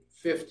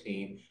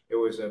 2015, it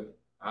was an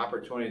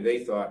opportunity,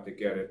 they thought, to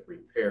get it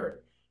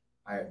repaired.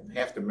 I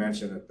have to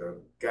mention that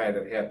the guy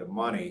that had the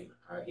money,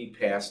 he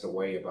passed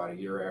away about a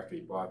year after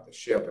he bought the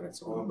ship, and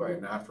it's owned by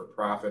a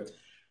not-for-profit.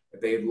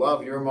 They'd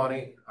love your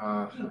money.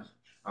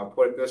 I'll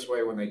put it this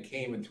way, when they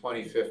came in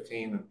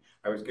 2015, and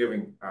I was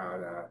giving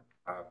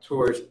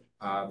tours,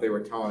 they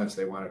were telling us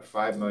they wanted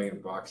 $5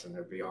 million and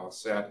they'd be all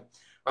set.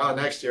 Well,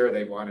 next year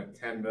they wanted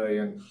 10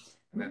 million,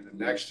 and then the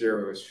next year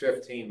it was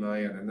 15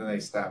 million, and then they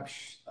stopped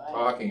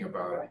talking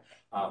about it.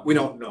 We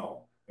don't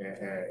know.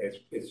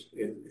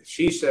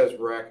 She says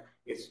wreck,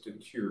 it's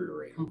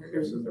deteriorating, I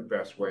guess is the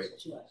best way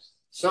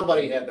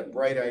Somebody had the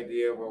bright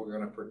idea, well, we're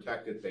gonna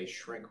protect it, they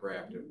shrink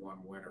wrapped it one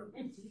winter.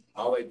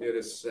 All they did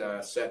is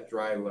set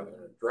dry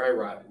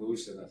rot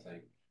loose in the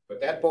thing. But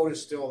that boat is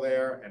still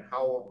there, and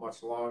how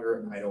much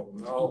longer, I don't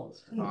know.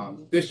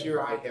 This year,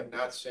 I have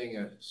not seen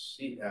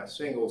a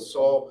single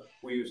soul.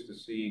 We used to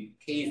see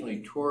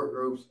occasionally tour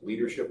groups.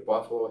 Leadership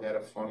Buffalo had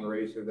a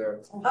fundraiser there.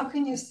 How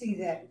can you see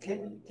that?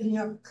 Can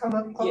you come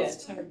up close? Yeah,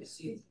 it's hard to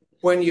see.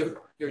 When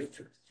there's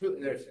two.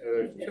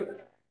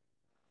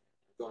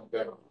 Going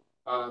back.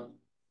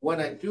 When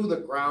I do the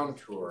ground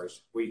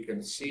tours, we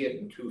can see it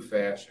in two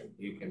fashions.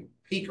 You can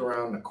peek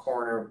around the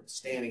corner,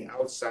 standing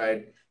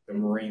outside the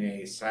Marine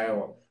A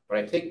silo. But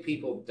I take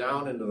people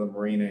down into the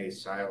Marine A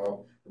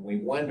silo, and we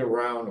wend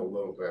around a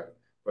little bit.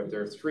 But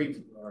there are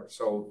 3 or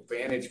so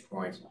vantage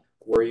points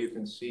where you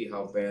can see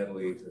how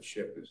badly the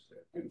ship is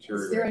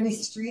deteriorating. Is there any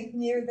street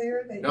near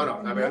there? No.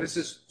 I mean,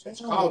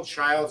 it's called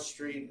Child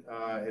Street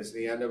is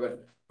the end of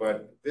it,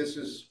 but this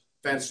is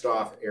fenced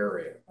off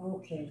area.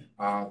 Okay.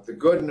 The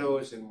good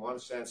news in one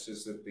sense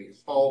is that the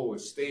hull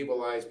was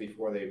stabilized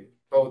before they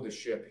towed the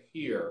ship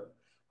here.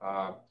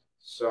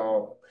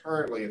 So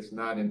apparently it's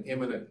not in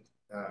imminent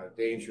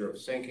danger of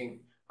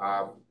sinking.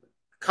 A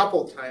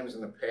couple times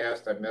in the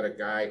past, I've met a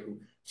guy who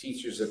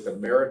teaches at the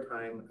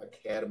Maritime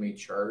Academy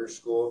Charter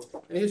School,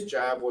 and his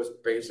job was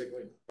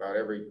basically about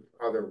every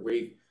other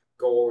week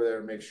go over there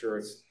and make sure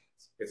it's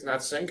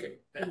not sinking.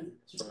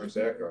 As far as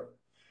that goes.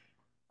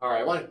 All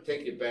right, I want to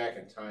take you back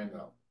in time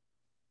though.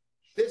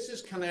 This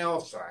is Canal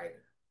side.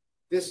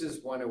 This is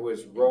when it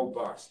was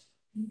robust,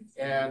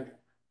 and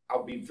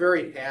I'll be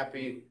very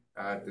happy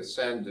to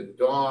send to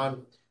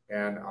Dawn,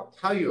 and I'll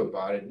tell you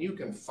about it. And you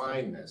can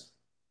find this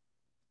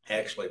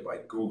actually by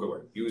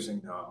Googling,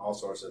 using all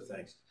sorts of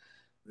things.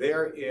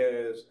 There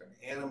is an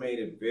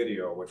animated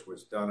video which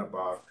was done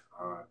about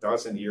a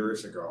dozen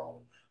years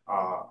ago,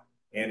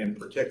 and in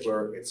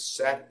particular, it's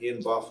set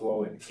in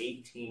Buffalo in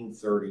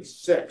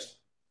 1836.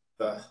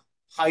 The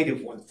height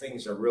of when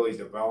things are really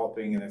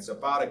developing, and it's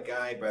about a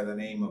guy by the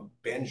name of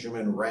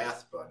Benjamin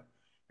Rathbun.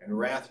 And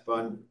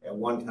Rathbun at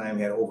one time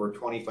had over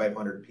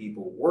 2,500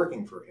 people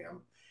working for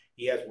him.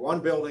 He has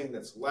one building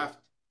that's left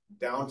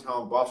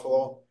downtown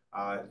Buffalo.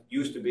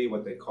 Used to be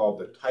what they called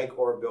the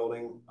Tycor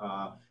building.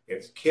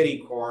 It's kitty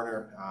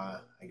corner,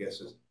 I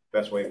guess is the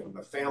best way, from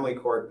the family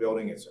court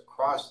building. It's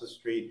across the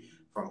street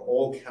from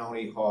Old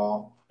County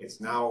Hall.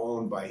 It's now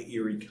owned by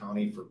Erie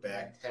County for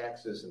back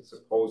taxes, and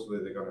supposedly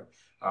they're going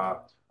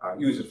to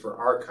use it for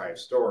archive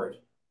storage.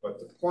 But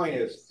the point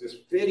is, this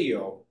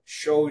video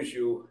shows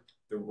you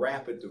the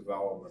rapid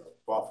development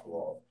of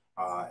Buffalo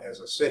as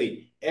a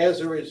city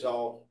as a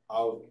result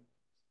of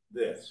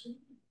this.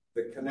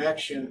 The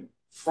connection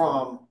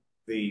from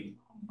the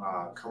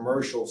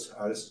commercials,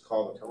 this is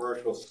called the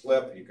commercial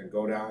slip. You can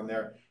go down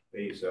there.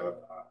 These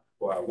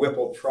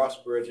Whipple truss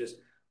bridges.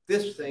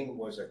 This thing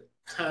was a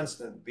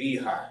constant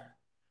beehive.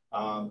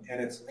 And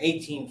it's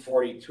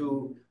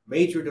 1842,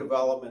 major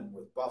development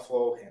with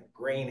Buffalo and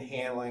grain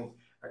handling.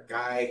 A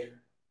guy, I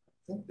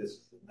think this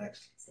is the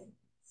next thing.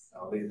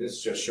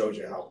 This just shows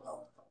you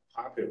how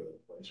popular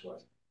the place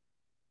was.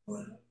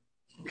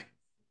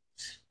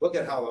 Look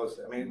at how those,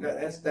 I mean,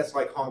 that's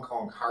like Hong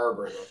Kong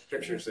Harbor, those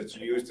pictures that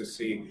you used to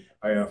see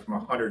from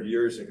 100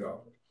 years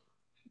ago.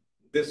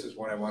 This is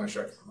what I want to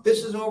show you.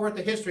 This is over at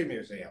the History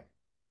Museum.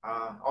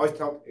 Always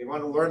tell you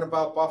want to learn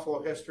about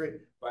Buffalo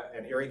history, but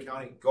in Erie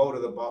County, go to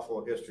the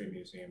Buffalo History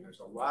Museum. There's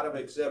a lot of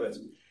exhibits.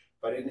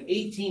 But in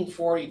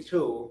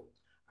 1842,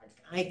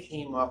 I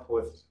came up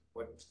with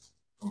what,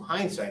 from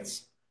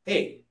hindsight,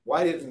 hey,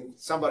 why didn't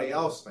somebody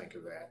else think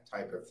of that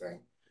type of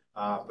thing?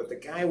 But the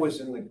guy was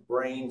in the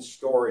grain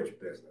storage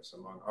business,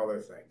 among other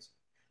things.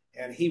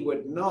 And he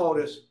would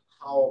notice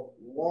how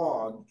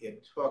long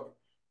it took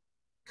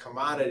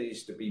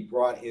commodities to be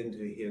brought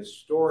into his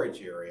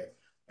storage area.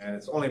 And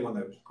it's only when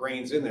the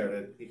grain's in there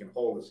that he can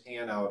hold his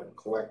hand out and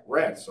collect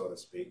rent, so to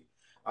speak,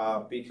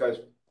 because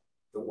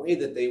the way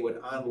that they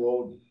would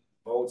unload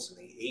boats in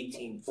the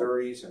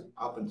 1830s and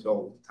up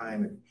until the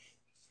time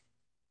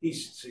he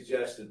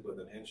suggested with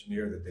an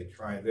engineer that they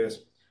try this,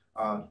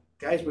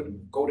 guys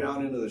would go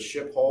down into the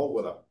ship hold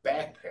with a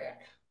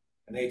backpack,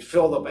 and they'd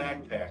fill the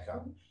backpack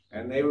up,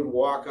 and they would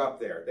walk up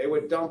there. They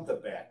would dump the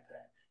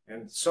backpack,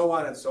 and so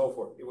on and so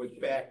forth. It was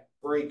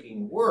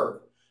back-breaking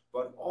work,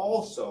 but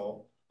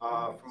also,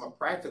 from a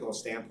practical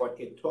standpoint,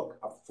 it took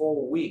a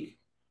full week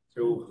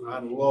to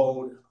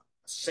unload a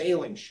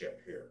sailing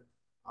ship here.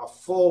 A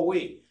full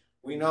week.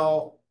 We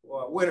know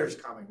winter's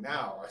coming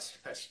now,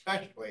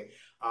 especially,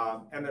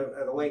 and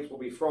the lakes will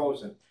be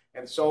frozen.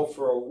 And so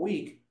for a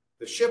week,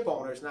 the ship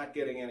owner's not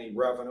getting any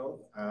revenue.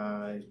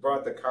 He's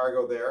brought the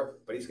cargo there,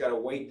 but he's got to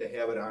wait to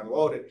have it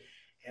unloaded.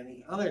 And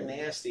the other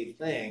nasty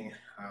thing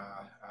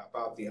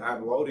about the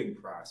unloading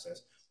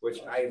process, which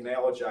I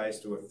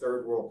analogize to a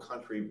third world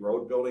country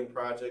road building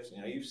projects.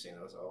 You know, you've seen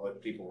those, all the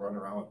people running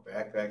around with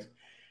backpacks.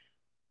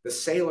 The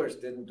sailors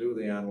didn't do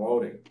the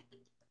unloading.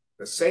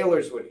 The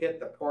sailors would hit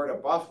the port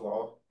of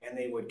Buffalo and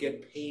they would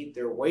get paid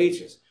their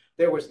wages.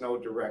 There was no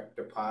direct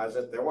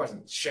deposit. There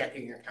wasn't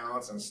checking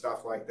accounts and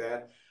stuff like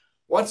that.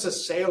 What's a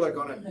sailor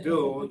gonna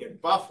do in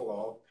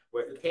Buffalo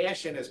with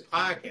cash in his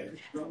pocket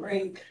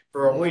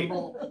for a week?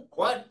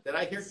 What? Did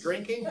I hear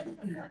drinking?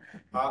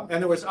 And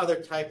there was other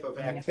type of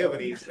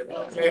activities that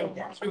were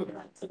available to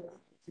them.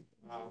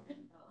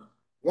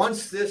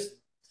 Once this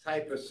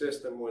type of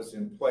system was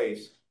in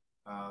place,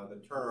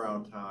 the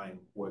turnaround time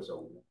was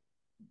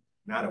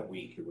not a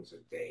week, it was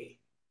a day.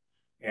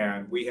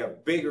 And we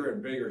have bigger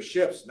and bigger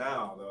ships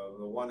now.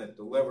 The one that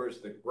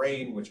delivers the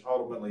grain, which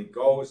ultimately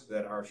goes to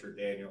that Archer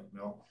Daniels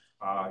mill.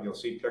 You'll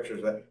see pictures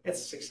of that.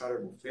 It's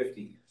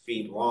 650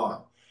 feet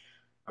long.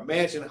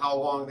 Imagine how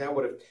long that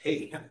would have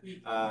taken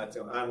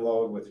to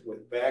unload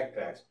with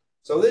backpacks.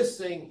 So this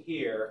thing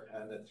here,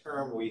 and the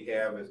term we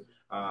have is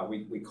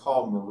we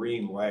call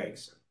marine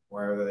legs.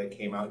 Wherever they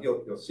came out,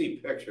 you'll see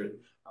pictures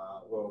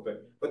a little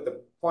bit. But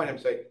the point I'm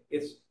saying,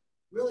 it's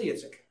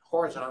a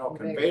horizontal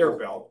conveyor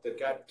belt that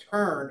got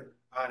turned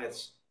on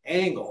its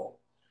angle.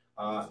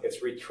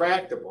 It's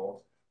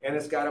retractable, and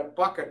it's got a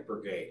bucket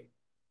brigade.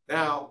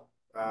 Now,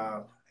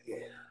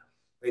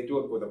 they do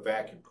it with a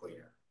vacuum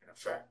cleaner, in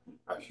effect.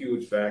 A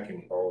huge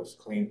vacuum hose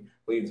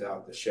cleans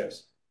out the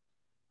ships.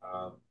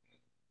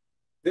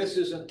 This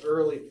is an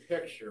early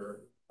picture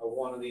of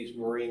one of these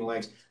marine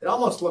legs. It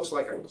almost looks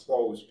like a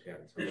clothespin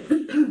to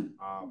me,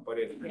 but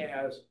it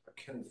has a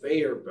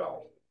conveyor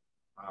belt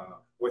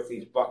with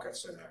these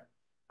buckets in there.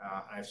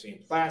 I've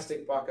seen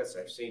plastic buckets,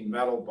 I've seen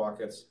metal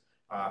buckets,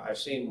 I've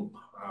seen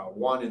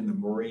one in the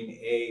Marine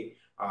A.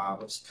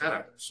 It's kind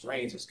of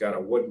strange. It's got a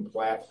wooden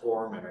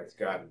platform and it's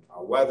got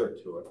a leather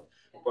to it,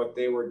 but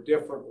they were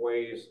different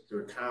ways to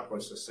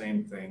accomplish the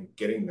same thing,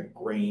 getting the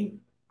grain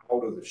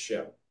out of the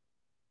ship.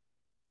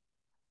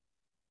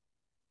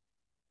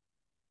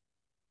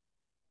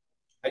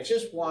 I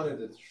just wanted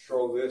to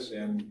throw this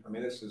in. I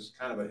mean, this is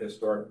kind of a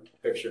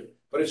historic picture,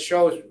 but it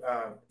shows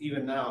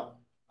even now.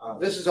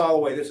 This is all the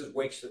way. This is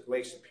Lake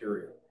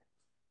Superior.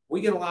 We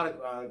get a lot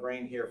of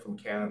grain here from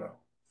Canada,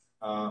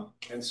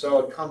 and so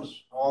it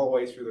comes all the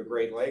way through the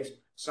Great Lakes.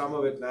 Some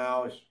of it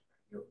now, is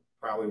you're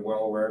probably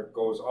well aware, it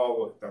goes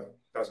all the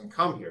doesn't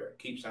come here. It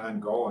keeps on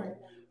going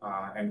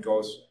and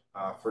goes.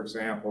 For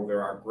example,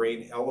 there are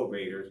grain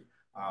elevators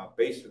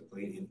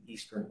basically in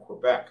eastern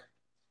Quebec.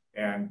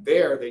 And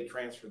there they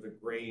transfer the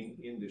grain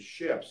into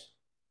ships,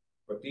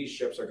 but these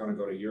ships are going to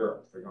go to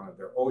Europe.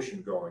 They're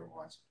ocean-going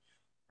ones.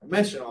 I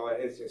mentioned all that.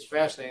 It's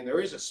fascinating.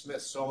 There is a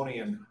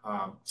Smithsonian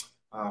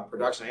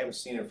production. I haven't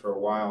seen it for a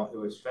while. It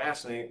was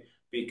fascinating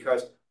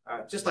because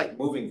just like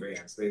moving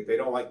vans, they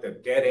don't like the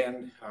dead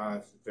end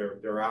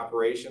their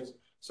operations.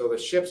 So the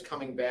ships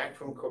coming back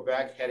from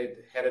Quebec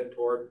headed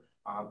toward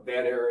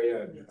that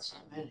area.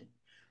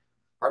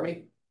 Pardon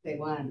me? They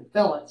wanted to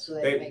fill it so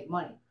they make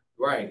money.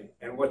 Right,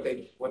 and what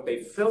they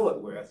fill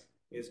it with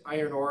is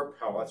iron ore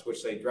pellets,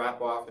 which they drop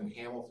off in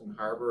Hamilton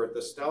Harbor at the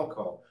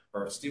Stelco,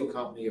 or Steel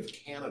Company of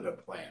Canada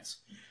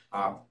plants.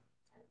 I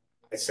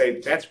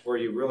say that's where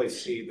you really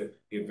see the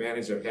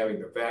advantage of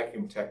having the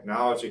vacuum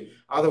technology.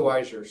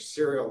 Otherwise, your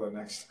cereal the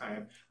next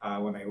time,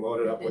 when they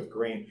load it up with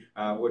grain,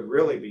 would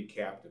really be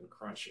Captain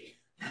Crunchy.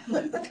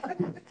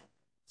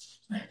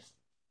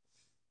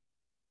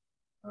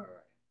 All right.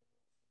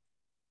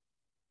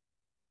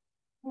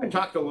 I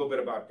talked a little bit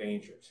about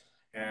dangers.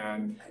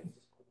 And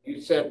you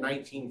said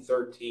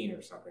 1913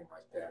 or something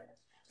like that.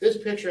 This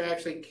picture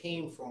actually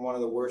came from one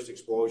of the worst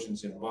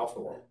explosions in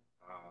Buffalo.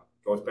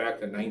 Goes back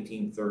to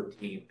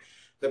 1913.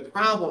 The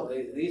problem,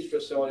 these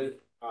facilities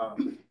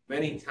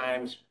many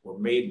times were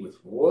made with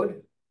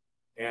wood,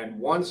 and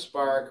one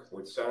spark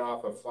would set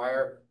off a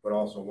fire, but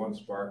also one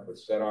spark would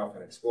set off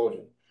an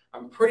explosion.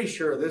 I'm pretty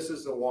sure this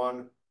is the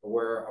one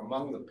where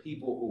among the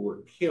people who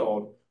were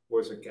killed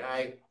was a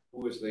guy who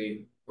was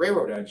the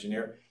railroad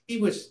engineer. He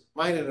was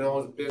minding his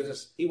own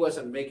business. He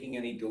wasn't making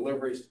any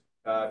deliveries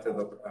to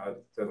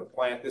the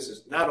plant. This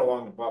is not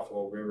along the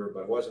Buffalo River,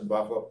 but it was in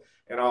Buffalo.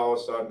 And all of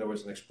a sudden, there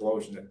was an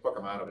explosion that took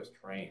him out of his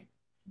train.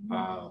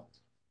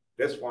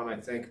 This one, I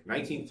think,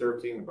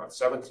 1913, about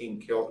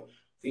 17 killed.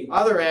 The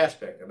other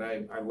aspect, and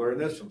I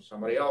learned this from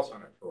somebody else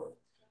on a tour,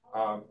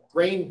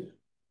 grain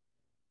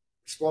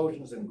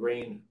explosions and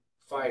grain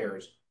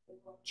fires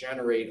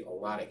generate a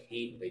lot of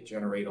heat. They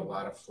generate a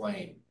lot of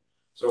flame.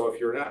 So if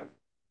you're not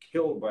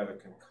killed by the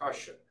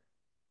concussion,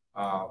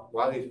 a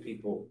lot of these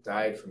people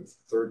died from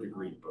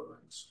third-degree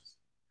burns.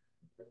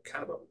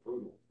 Kind of a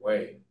brutal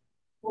way.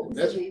 What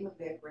was the name of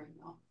that grain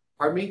mill?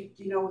 Pardon me?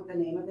 Do you know what the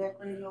name of that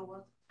grain mill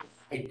was?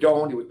 I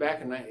don't. It was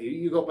back in,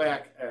 you go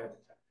back,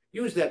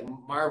 use that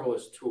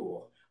marvelous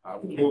tool,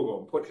 Google,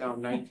 and put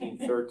down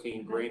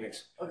 1913 grain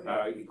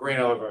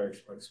elevator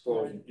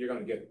explosion. You're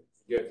going to get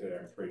to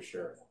there, I'm pretty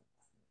sure.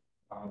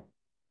 I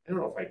don't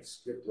know if I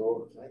skipped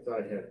over. I thought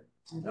I had it.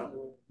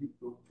 No,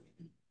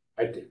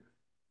 I did.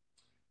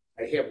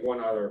 I have one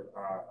other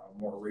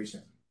more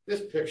recent.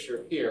 This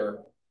picture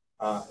here,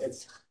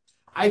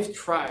 I've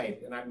tried,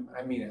 and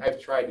I've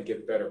tried to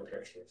get better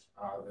pictures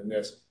than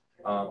this.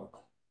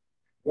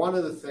 One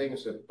of the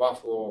things that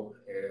Buffalo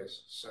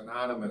is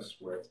synonymous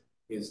with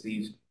is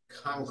these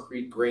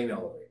concrete grain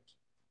elevators.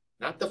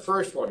 Not the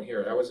first one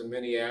here, that was in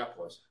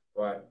Minneapolis,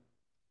 but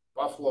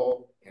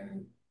Buffalo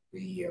and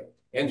the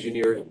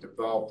engineers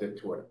developed it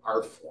to an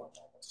art form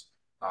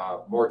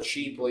almost, more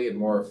cheaply and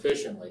more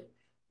efficiently.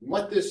 And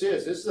what this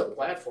is a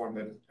platform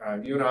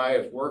that you and I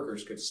as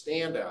workers could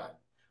stand on.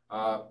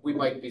 We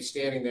might be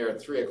standing there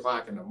at 3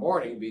 o'clock in the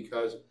morning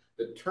because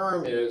the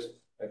term is,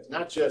 it's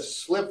not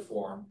just slip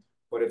form,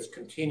 but it's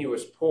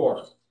continuous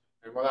pour.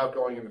 And without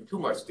going into too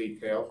much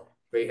detail,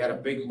 they had a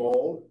big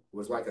mold. It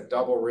was like a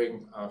double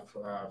ring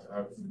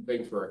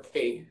thing for a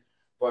cake,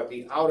 but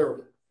the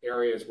outer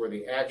areas where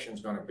the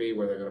action's going to be,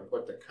 where they're going to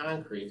put the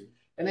concrete,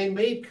 and they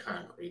made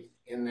concrete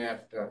in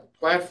that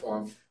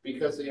platform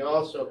because they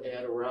also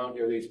had around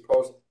here, these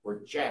posts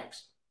were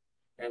jacks.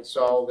 And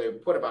so they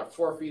put about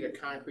 4 feet of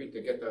concrete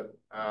to get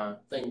the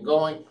thing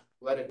going,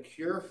 let it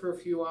cure for a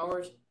few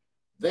hours.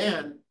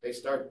 Then they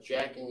start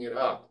jacking it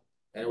up,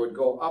 and it would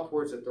go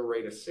upwards at the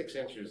rate of 6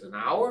 inches an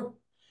hour.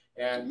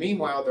 And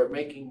meanwhile, they're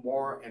making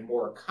more and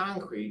more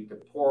concrete to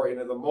pour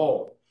into the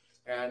mold.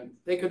 And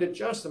they could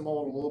adjust the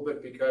mold a little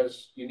bit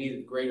because you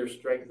needed greater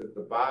strength at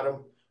the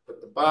bottom. But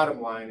the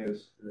bottom line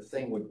is the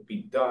thing would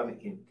be done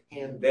in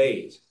 10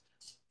 days.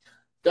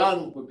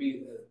 Done would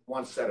be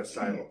one set of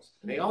silos.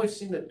 And they always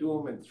seem to do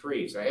them in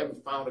 3s. I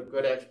haven't found a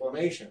good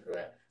explanation for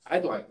that.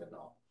 I'd like to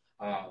know.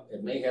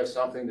 It may have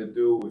something to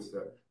do with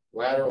the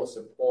lateral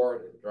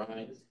support and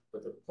drying.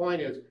 But the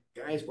point is,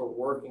 guys were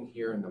working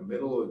here in the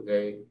middle of the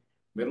day,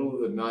 middle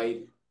of the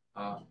night.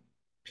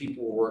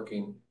 People were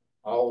working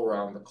all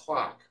around the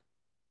clock.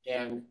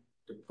 And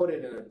to put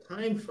it in a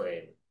time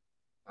frame,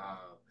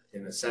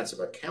 in the sense of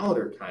a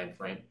calendar time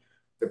frame,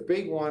 the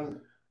big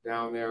one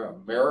down there,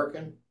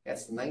 American,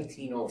 that's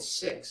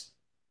 1906.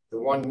 The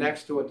one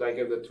next to it I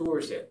give the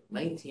tours in,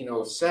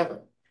 1907.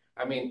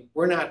 I mean,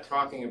 we're not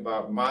talking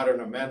about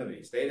modern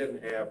amenities. They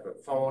didn't have the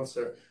phones.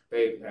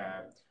 They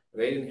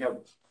didn't have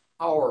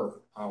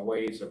power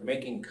ways of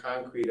making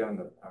concrete on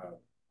the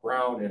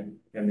ground and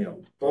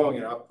blowing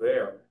it up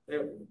there. They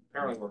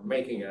apparently were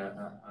making it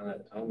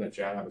on the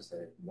job as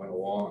they went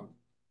along.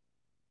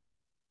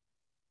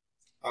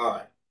 All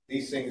right,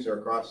 these things are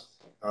across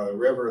the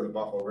river, the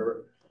Buffalo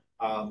River.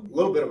 A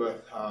little bit of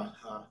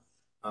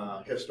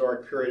a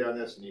historic period on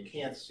this, and you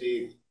can't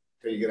see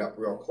till you get up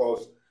real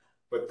close.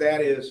 But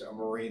that is a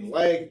marine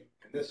leg,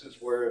 and this is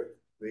where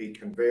the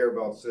conveyor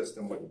belt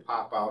system would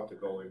pop out to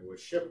go into a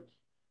ship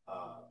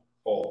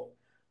hole.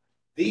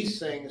 These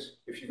things,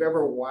 if you've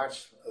ever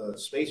watched a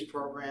space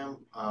program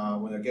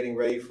when they're getting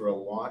ready for a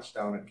launch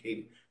down at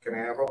Cape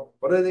Canaveral,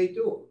 what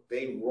do?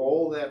 They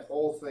roll that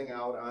whole thing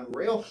out on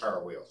rail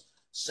car wheels.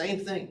 Same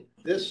thing.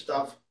 This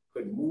stuff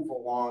could move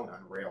along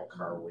on rail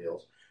car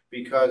wheels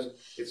because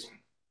it's,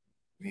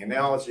 the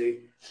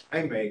analogy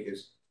I make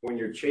is when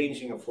you're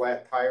changing a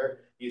flat tire,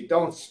 you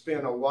don't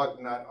spin a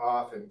lug nut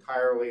off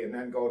entirely and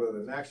then go to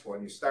the next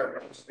one. You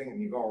start twisting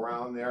and you go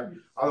around there.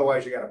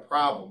 Otherwise, you got a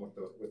problem with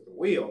the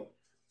wheel.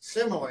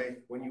 Similarly,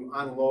 when you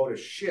unload a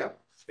ship,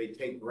 they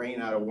take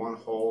grain out of one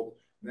hole,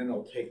 and then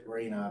they'll take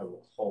grain out of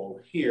a hole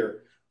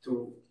here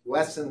to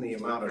lessen the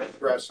amount of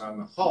stress on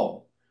the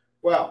hull.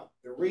 Well,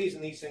 the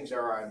reason these things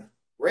are on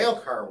rail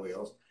car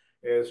wheels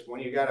is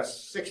when you got a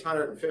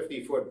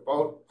 650-foot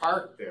boat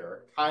parked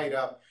there, tied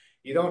up,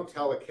 you don't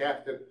tell the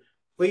captain,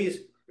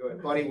 please,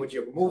 buddy, would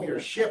you move your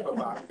ship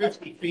about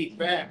 50 feet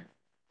back?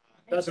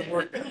 It doesn't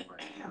work that way.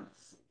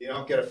 You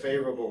don't get a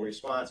favorable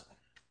response.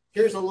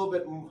 Here's a little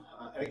bit, and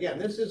again,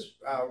 this is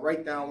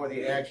right down where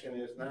the action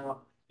is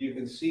now. You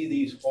can see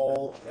these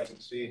holes. You can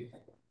see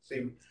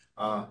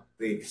the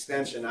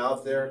extension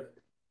out there.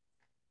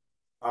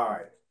 All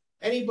right.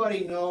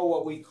 Anybody know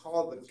what we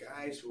call the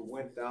guys who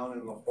went down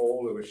in the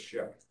hole of a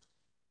ship?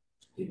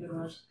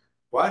 Stevedores.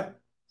 What?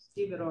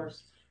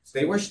 Stevedores.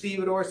 They were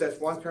stevedores. That's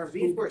one term.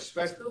 These were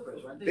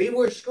Scoopers, weren't they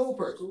were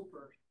scoopers.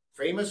 Scoopers.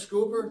 Famous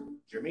scooper,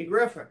 Jimmy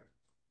Griffin.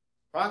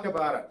 Talk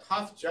about a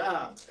tough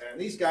job. And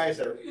these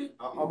guys are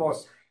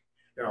almost,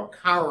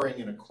 cowering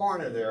in a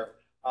corner there.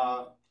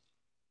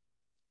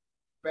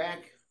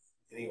 Back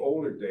in the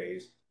older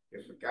days,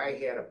 if a guy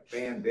had a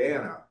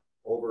bandana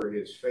over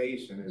his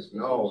face and his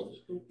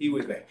nose, he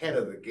was the head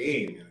of the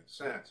game in a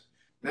sense.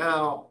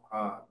 Now,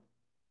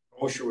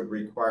 OSHA would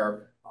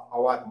require a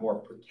lot more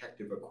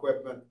protective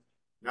equipment,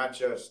 not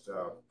just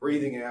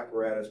breathing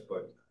apparatus,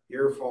 but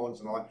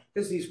earphones and all that,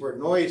 because these were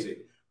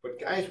noisy.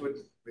 But guys would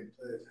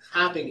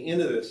hopping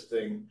into this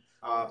thing,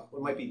 it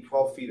might be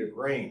 12 feet of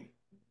grain.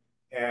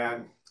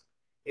 And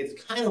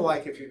it's kind of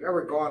like if you've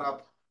ever gone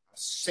up a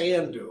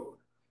sand dune,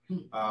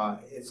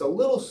 it's a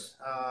little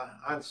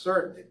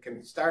uncertain. It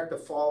can start to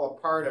fall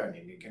apart on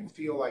you. You can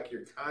feel like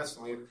you're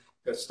constantly,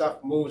 the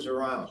stuff moves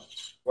around.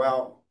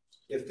 Well,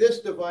 if this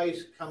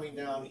device coming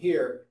down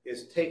here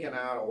is taking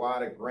out a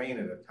lot of grain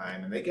at a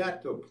time, and they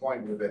got to a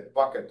point where that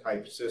bucket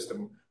type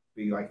system would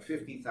be like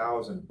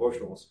 50,000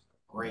 bushels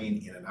of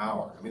grain in an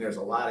hour. I mean, there's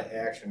a lot of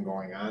action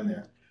going on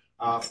there.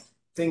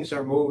 Things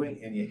are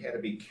moving, and you had to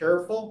be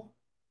careful.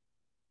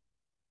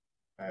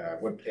 I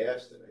went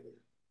past it.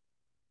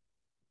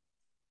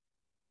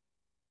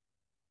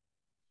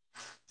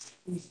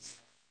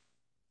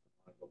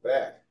 I'll go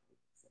back.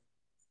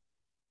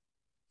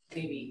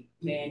 maybe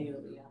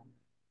manually.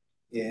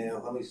 Yeah,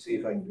 let me see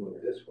if I can do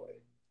it this way.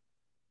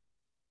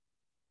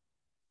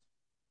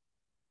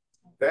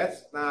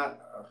 That's not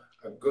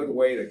a good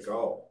way to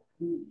go.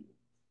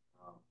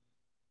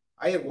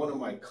 I had one of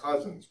my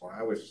cousins when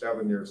I was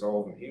 7 years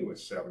old and he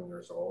was 7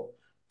 years old.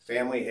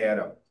 Family had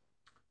a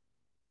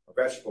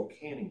vegetable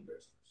canning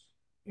business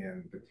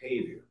in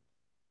Batavia.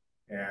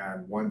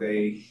 And one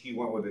day he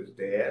went with his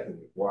dad and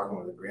walking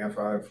with his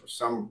grandfather. For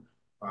some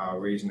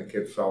reason, the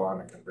kid fell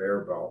on a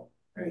conveyor belt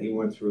and he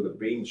went through the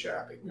bean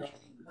chopping.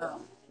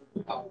 And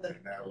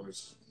that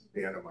was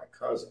the end of my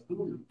cousin.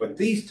 But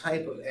these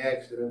type of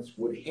accidents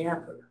would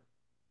happen.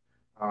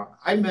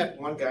 I met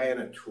one guy on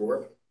a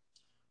tour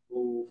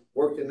who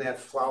worked in that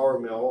flour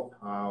mill,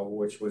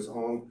 which was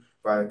owned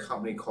by a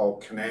company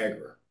called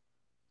Canal.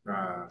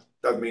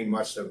 Doesn't mean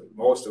much to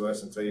most of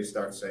us until you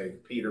start saying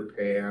Peter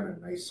Pan,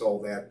 and they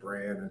sold that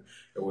brand, and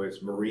it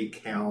was Marie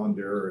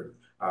Callender,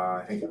 and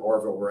I think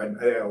Orville Red.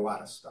 They had a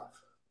lot of stuff,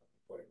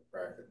 putting it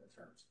practical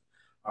terms.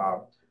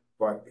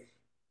 But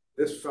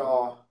this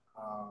fellow,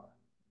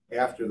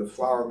 after the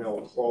flour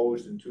mill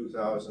closed in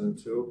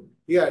 2002,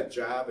 he got a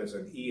job as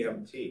an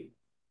EMT.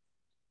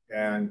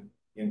 And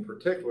in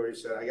particular, he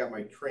said, I got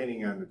my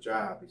training on the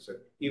job. He said,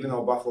 even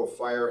though Buffalo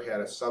Fire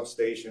had a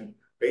substation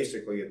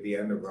basically at the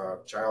end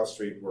of Child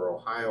Street where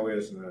Ohio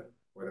is and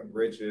where the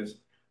bridge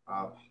is,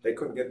 they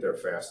couldn't get there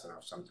fast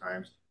enough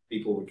sometimes.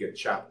 People would get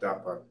chopped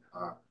up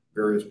on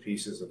various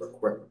pieces of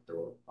equipment. There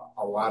were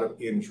a lot of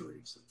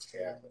injuries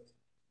that happened.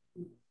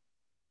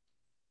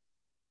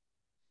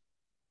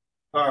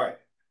 All right,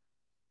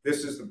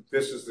 this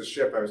is the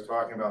ship I was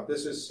talking about.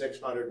 This is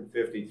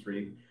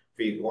 653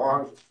 feet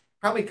long.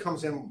 Probably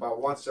comes in about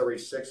once every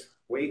 6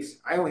 weeks.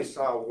 I only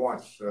saw it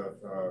once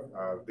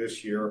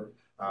this year.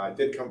 It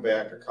did come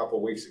back a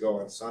couple weeks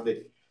ago on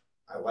Sunday.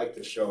 I like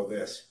to show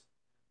this.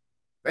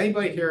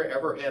 Anybody here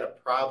ever had a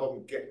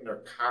problem getting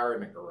their car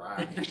in the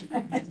garage?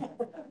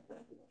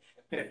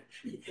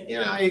 You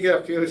know, you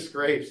get a few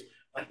scrapes.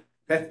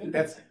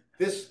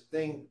 This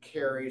thing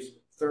carries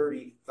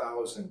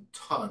 30,000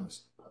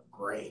 tons of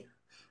grain,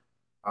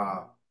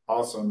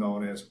 also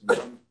known as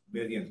 1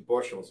 million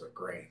bushels of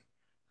grain.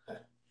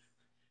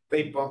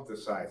 They bump the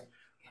sides.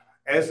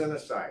 As an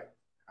aside,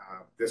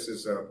 this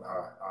is a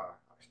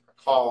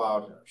call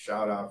out, a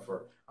shout out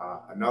for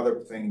another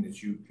thing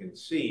that you can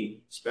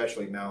see,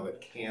 especially now that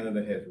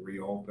Canada has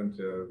reopened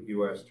to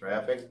U.S.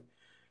 traffic.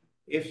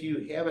 If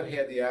you haven't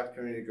had the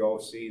opportunity to go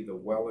see the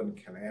Welland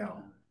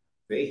Canal,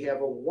 they have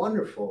a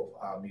wonderful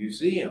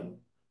museum,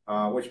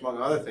 which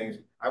among other things,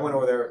 I went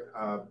over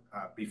there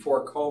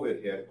before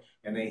COVID hit,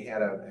 and they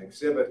had an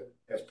exhibit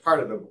as part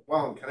of the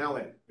Welland Canal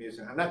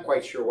Museum. I'm not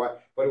quite sure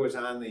what, but it was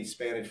on the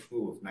Spanish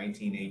flu of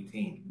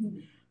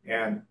 1918.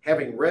 And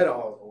having read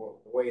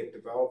all the way it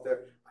developed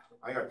there,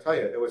 I'm going to tell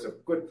you, it was a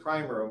good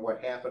primer on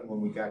what happened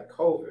when we got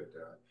COVID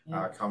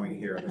coming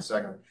here in a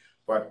second.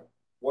 But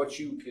what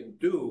you can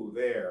do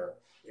there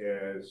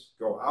is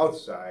go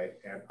outside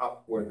and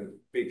up where the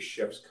big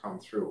ships come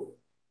through.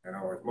 In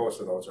other words, most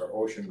of those are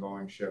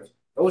ocean-going ships.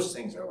 Those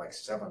things are like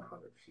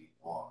 700 feet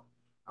long.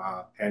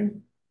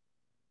 And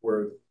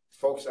where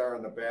folks are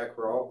in the back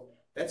row,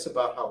 that's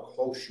about how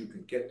close you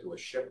can get to a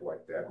ship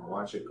like that and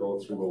watch it go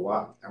through the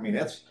lock. I mean,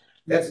 that's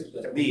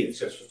to me, it's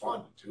just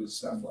fun to do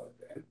stuff like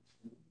that.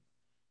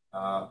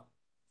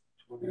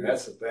 And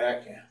that's the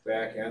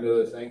back end of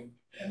the thing.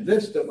 And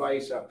this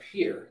device up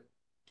here,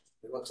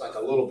 it looks like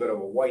a little bit of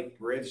a white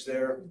bridge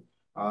there.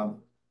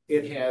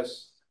 It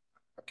has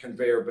a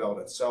conveyor belt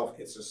itself.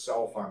 It's a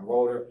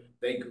self-unloader.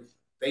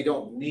 They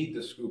don't need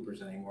the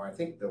scoopers anymore. I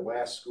think the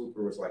last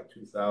scooper was like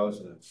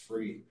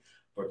 2003.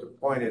 But the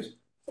point is,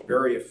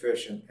 very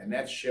efficient, and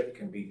that ship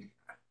can be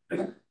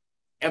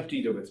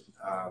emptied of its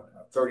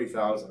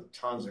 30,000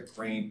 tons of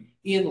grain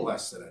in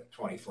less than a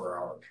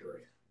 24-hour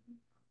period.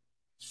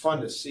 It's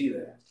fun to see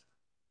that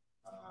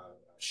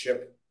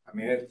ship. I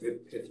mean,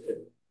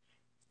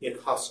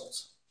 it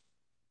hustles.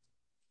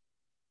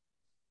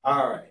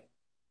 All right,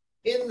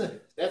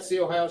 that's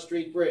the Ohio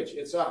Street Bridge.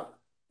 It's up.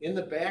 In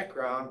the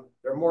background,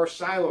 there are more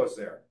silos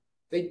there.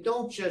 They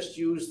don't just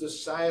use the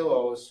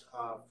silos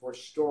for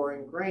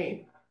storing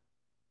grain.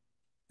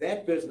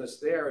 That business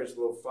there is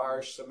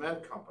Lafarge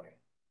Cement Company.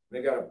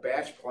 They got a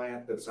batch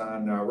plant that's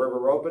on River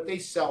Road, but they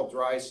sell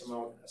dry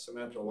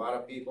cement to a lot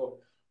of people.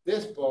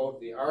 This boat,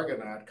 the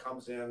Argonaut,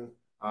 comes in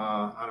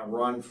on a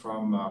run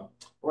from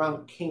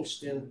around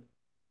Kingston,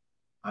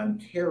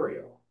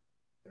 Ontario.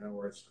 In other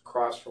words,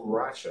 across from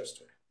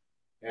Rochester.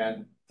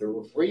 And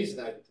the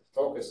reason I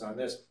focus on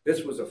this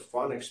was a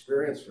fun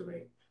experience for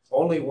me.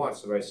 Only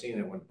once have I seen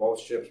it, when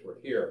both ships were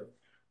here.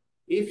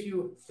 If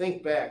you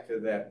think back to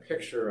that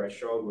picture I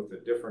showed with the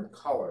different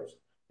colors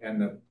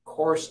and the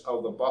course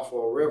of the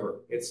Buffalo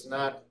River, it's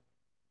not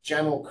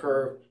gentle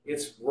curve,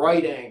 it's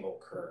right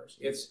angle curves.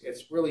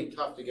 It's really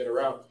tough to get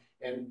around.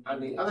 And on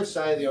the other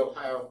side of the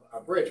Ohio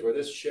Bridge, where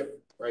this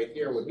ship right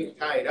here would be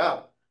tied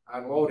up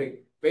unloading,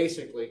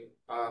 basically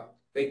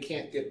they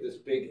can't get this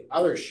big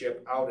other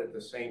ship out at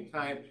the same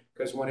time,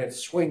 because when it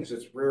swings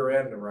its rear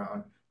end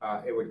around,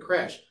 it would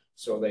crash.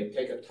 So they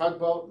take a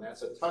tugboat, and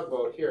that's a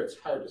tugboat here. It's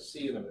hard to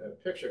see in the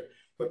picture,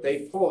 but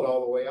they pull it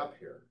all the way up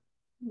here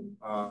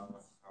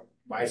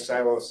by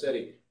Silo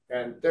City.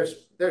 And there's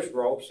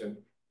ropes, and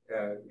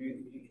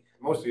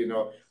most of you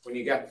know when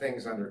you got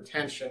things under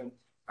tension,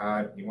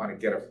 you want to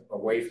get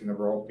away from the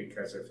rope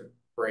because if it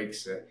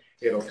breaks,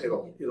 it'll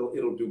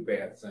do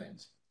bad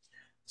things.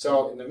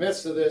 So in the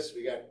midst of this,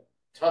 we got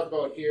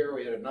tugboat here.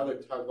 We had another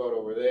tugboat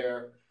over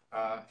there.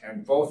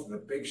 And both of the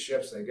big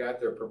ships, they got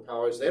their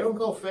propellers. They don't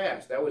go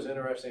fast. That was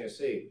interesting to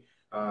see.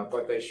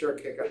 But they sure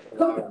kick up a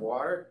lot of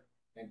water.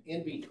 And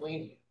in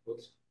between,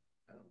 whoops,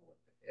 I don't know what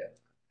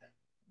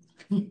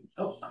the heck.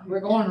 Oh, we're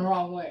going the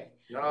wrong way.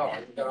 No,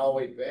 we got all the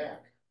way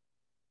back.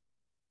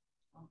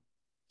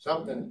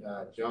 Something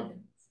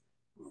jumping.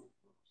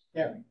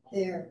 There,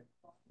 There.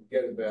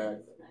 Get it back.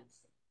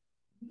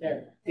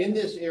 there. In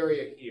this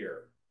area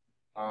here,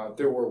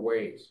 there were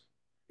waves.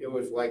 It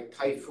was like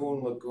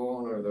Typhoon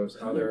Lagoon or those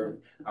other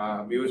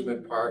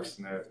amusement parks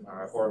in the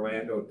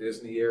Orlando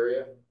Disney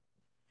area.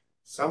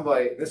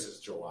 This is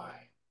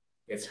July,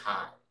 it's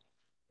hot.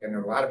 And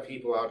there are a lot of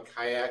people out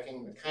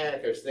kayaking. The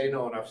kayakers, they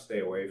know enough to stay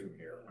away from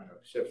here on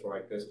ships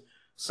like this.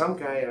 Some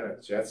guy on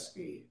a jet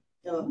ski,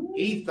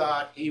 he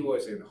thought he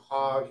was in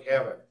hog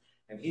heaven.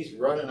 And he's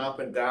running up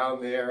and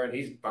down there and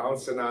he's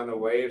bouncing on the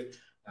waves.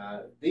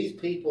 These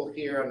people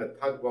here on the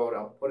tugboat,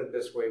 I'll put it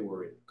this way,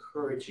 were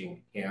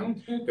encouraging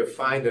him to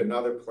find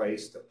another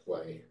place to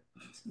play.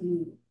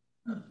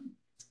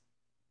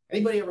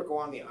 Anybody ever go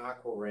on the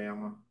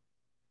Aquarama?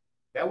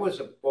 That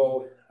was a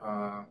boat,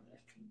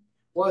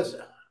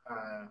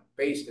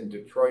 based in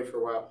Detroit for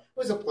a while. It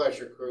was a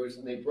pleasure cruise,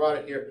 and they brought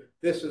it here.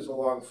 This is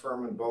along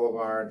Furman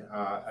Boulevard,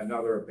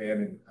 another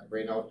abandoned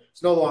right now.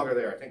 It's no longer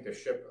there. I think the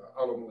ship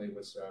ultimately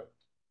was.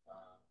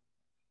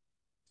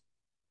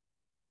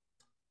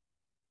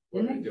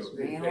 What did they do?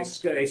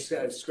 They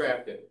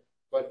scrapped it.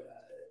 But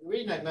the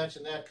reason I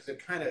mention that because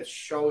it kind of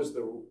shows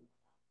the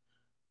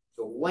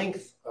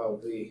length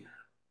of the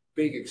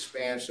big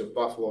expanse of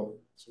Buffalo's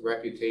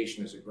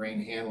reputation as a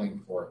grain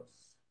handling port.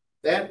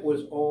 That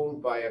was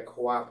owned by a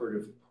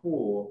cooperative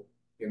pool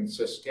in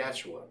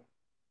Saskatchewan.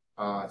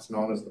 It's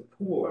known as the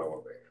Pool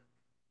Elevator.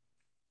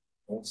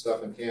 Old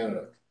stuff in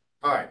Canada.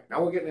 All right,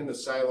 now we're getting into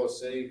Silo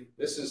City.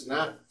 This is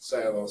not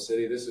Silo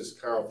City. This is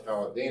Carl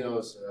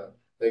Palladino's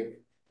thing.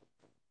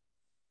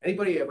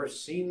 Anybody ever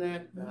seen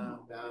that?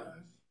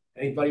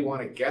 Anybody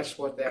want to guess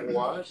what that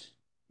was?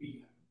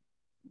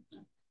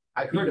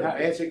 I heard a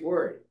magic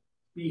word.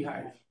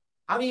 Beehive.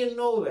 How do you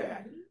know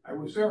that? I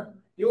was there.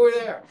 You were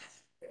there.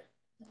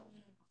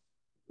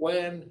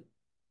 When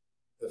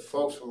the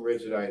folks from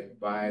Rigidite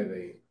buy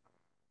the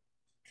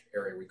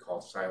area we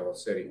call Silo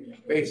City,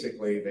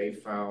 basically they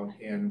found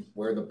in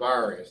where the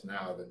bar is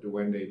now, the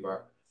Duende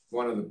Bar,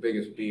 one of the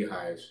biggest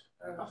beehives,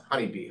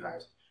 honey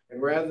beehives.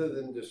 And rather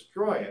than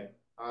destroy it,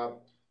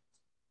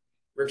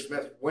 Rick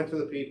Smith went to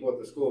the people at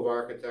the School of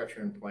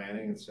Architecture and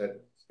Planning and said,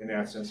 in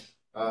essence,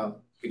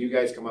 could you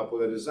guys come up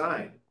with a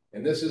design?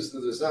 And this is the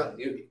design.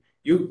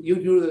 You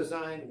do the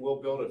design,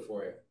 we'll build it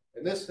for you.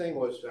 And this thing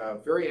was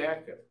very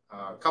active.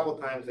 A couple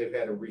times they've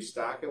had to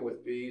restock it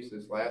with bees.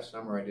 This last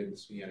summer I didn't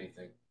see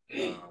anything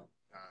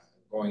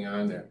going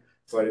on there.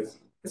 But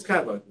it's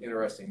kind of an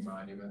interesting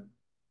monument.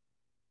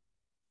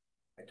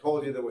 I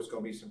told you there was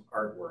going to be some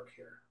artwork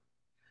here.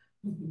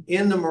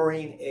 In the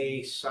Marine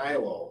A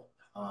silo,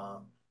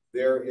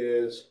 there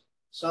is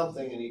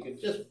something, and you can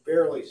just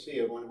barely see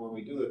it when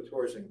we do the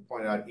tours and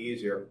point out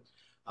easier.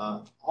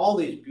 All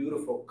these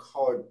beautiful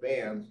colored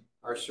bands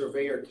are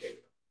surveyor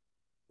tape,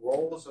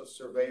 rolls of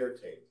surveyor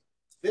tape.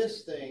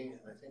 This thing,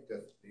 I think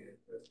that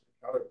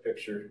the other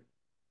picture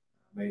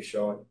may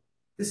show it,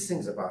 this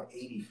thing's about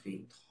 80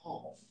 feet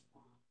tall.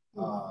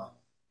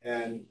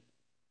 And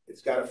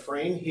it's got a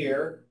frame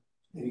here,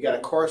 and you got a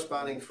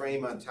corresponding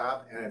frame on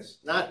top, and it's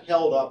not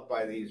held up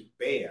by these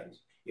bands,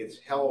 it's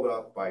held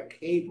up by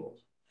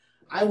cables.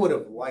 I would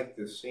have liked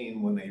this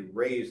scene when they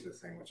raised the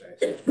thing, which I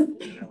think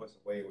that was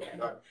the way it was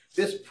done.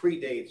 This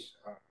predates,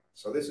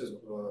 so this is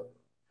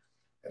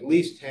at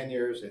least 10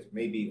 years, it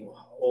may be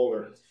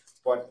older,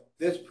 but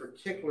this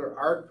particular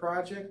art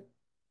project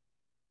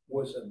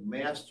was a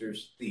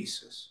master's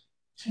thesis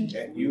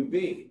at UB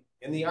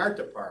in the art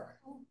department.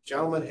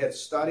 Gentleman had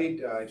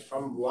studied, he's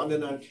from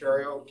London,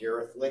 Ontario,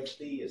 Gareth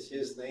Lixty is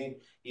his name.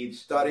 He'd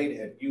studied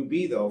at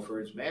UB though for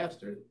his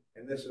master's,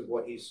 and this is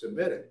what he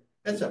submitted.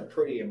 That's a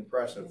pretty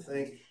impressive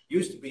thing.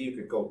 Used to be you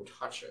could go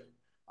touch it.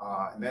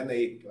 And then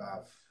they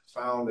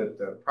found that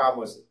the problem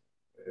was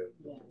the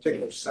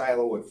particular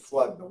silo would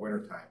flood in the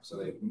wintertime. So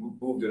they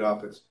moved it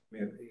up.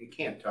 You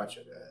can't touch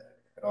it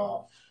at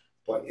all.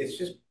 But it's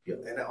just,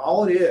 and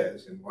all it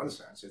is, in one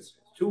sense, it's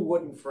two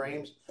wooden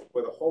frames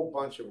with a whole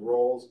bunch of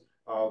rolls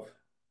of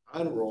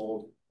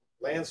unrolled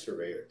land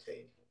surveyor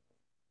tape.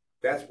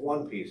 That's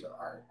one piece of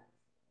art.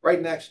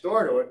 Right next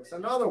door to it, it's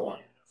another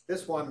one.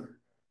 This one,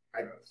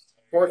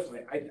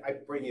 fortunately, I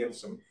bring in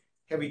some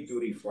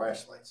heavy-duty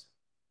flashlights.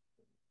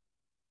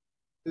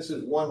 This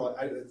is one,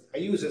 I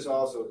use this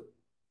also.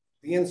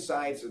 The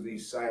insides of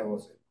these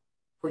silos are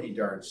pretty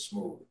darn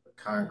smooth, the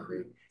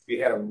concrete.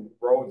 you had a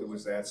road that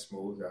was that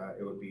smooth,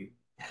 it would be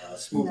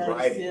smooth Nice,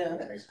 riding. yeah.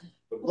 Nice.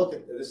 But look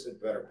at this, is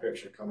a better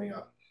picture coming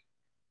up.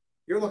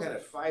 You're looking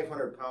at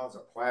 500 pounds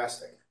of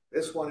plastic.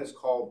 This one is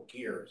called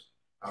gears.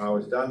 It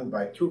was done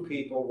by two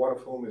people, one of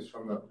whom is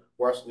from the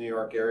West New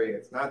York area.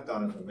 It's not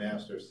done as a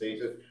master's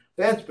thesis.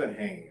 That's been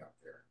hanging up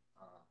there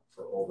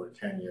for over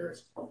 10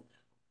 years.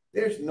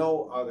 There's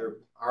no other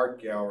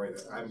art gallery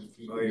that I'm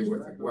familiar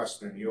with in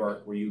Western New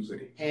York where you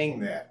could hang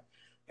that.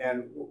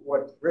 And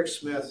what Rick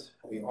Smith,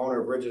 the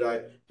owner of Rigid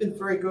Eye, been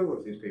very good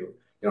with these people.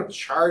 You don't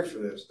charge for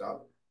this stuff.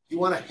 You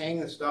want to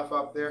hang the stuff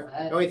up there.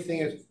 The only thing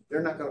is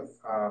they're not going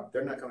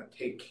to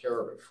take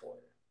care of it for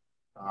you.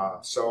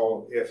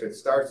 So if it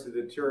starts to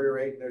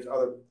deteriorate, there's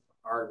other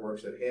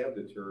artworks that have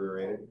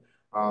deteriorated.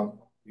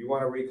 You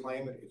want to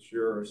reclaim it, it's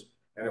yours.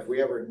 And if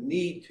we ever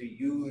need to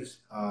use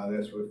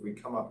this, if we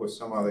come up with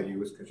some other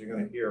use, because you're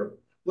going to hear a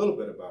little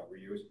bit about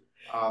reuse,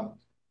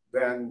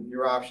 then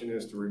your option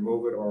is to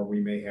remove it, or we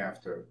may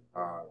have to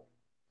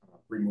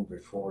remove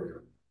it for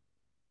you.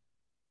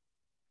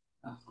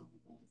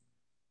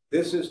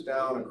 This is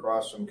down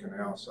across from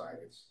Canal side.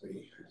 It's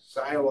the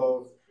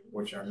silos,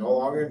 which are no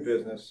longer in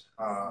business,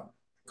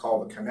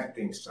 called the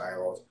connecting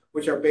silos,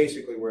 which are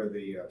basically where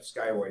the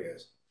Skyway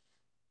is.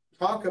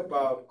 Talk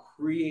about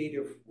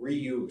creative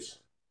reuse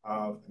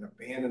of an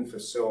abandoned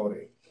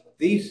facility.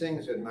 These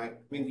things at night, I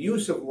mean, the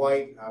use of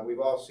light,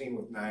 we've all seen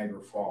with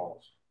Niagara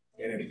Falls,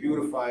 and it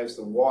beautifies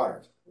the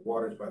waters. The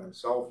waters by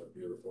themselves are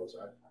beautiful.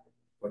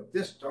 But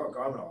this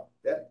doggone,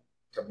 that,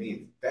 to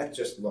me, that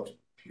just looks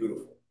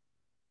beautiful.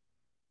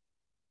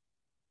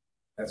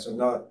 That's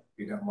another,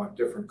 you don't want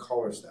different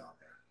colors down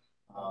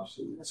there.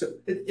 So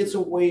it's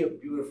a way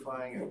of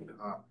beautifying and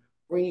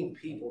bringing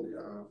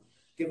people,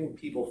 giving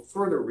people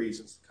further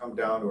reasons to come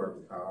down to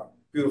our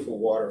beautiful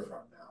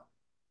waterfront now.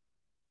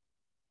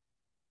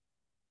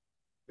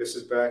 This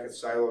is back at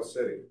Silo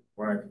City.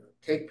 When I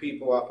take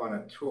people up on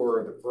a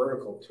tour, the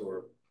vertical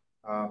tour,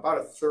 about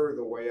a third of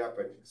the way up,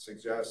 I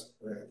suggest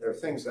there are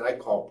things that I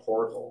call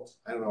portholes.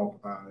 I don't know,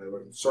 they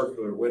were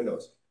circular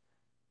windows.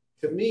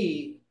 To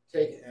me,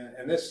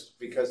 and this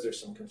because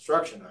there's some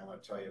construction I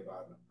want to tell you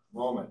about in a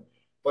moment,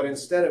 but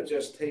instead of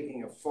just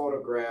taking a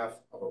photograph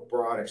of a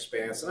broad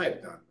expanse, and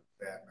I've done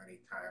that many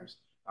times,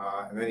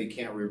 and then you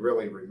can't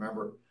really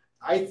remember,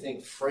 I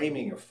think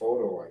framing a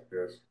photo like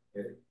this,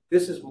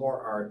 this is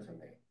more art to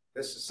me.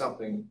 This is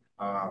something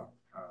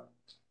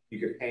you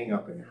could hang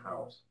up in your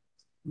house.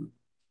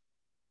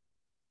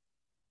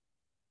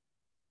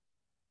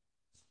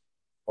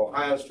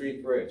 Ohio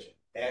Street Bridge,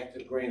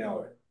 active grain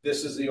elevator.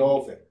 This is the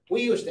old thing.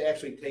 We used to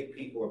actually take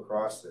people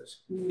across this.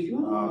 It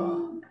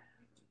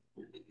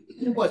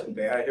wasn't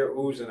bad. I hear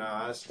oohs and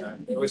ahs.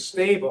 It was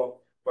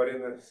stable, but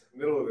in the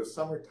middle of the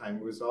summertime,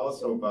 it was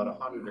also about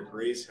 100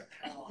 degrees.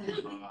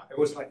 It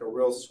was like a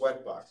real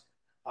sweat box.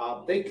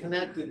 They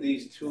connected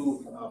these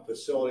two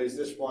facilities.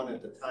 This one,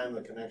 at the time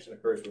the connection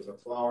occurs, was a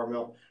flour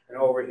mill, and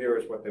over here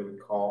is what they would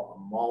call a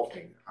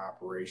malting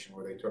operation,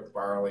 where they took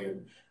barley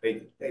and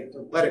they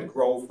let it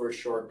grow for a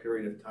short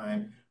period of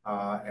time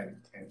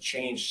and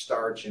change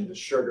starch into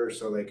sugar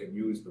so they could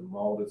use the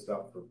malted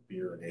stuff for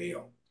beer and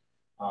ale.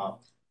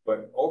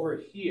 But over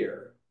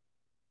here,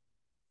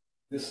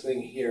 this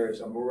thing here is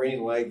a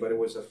marine leg, but it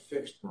was a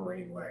fixed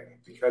marine leg.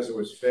 Because it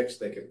was fixed,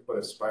 they could put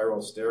a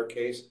spiral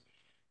staircase.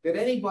 Did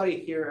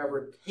anybody here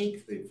ever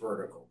take the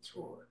vertical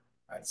tour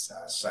at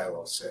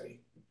Silo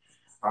City?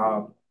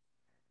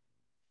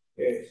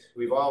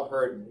 We've all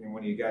heard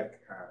when you got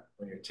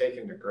when you're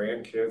taking the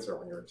grandkids or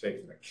when you're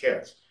taking the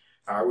kids.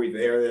 Are we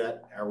there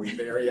yet? Are we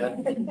there yet?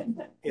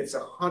 It's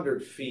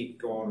 100 feet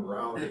going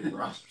round and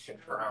round and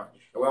round.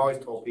 And we always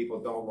told people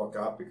don't look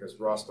up because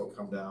rust will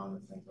come down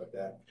and things like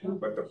that.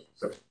 But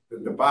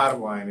the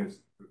bottom line is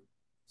the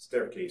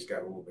staircase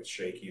got a little bit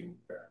shaky, and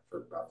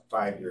for about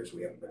 5 years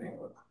we haven't been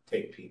able to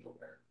take people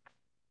there.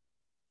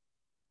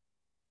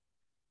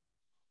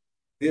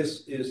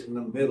 This is in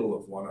the middle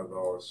of one of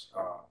those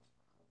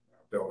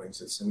buildings.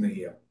 It's in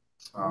the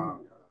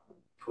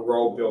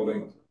Perot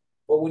building.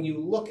 But when you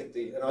look at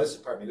the,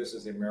 this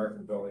is the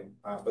American building.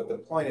 But the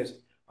point is,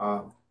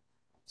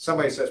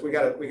 somebody says we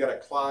got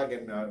a clog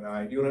in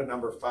unit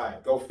number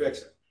 5. Go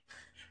fix it.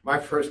 My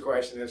first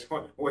question is,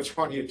 which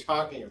one are you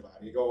talking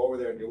about? You go over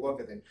there and you look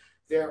at it.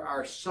 There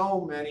are so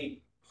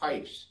many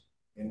pipes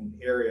in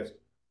areas.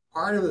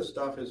 Part of the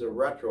stuff is a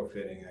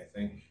retrofitting, I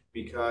think,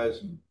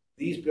 because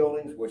these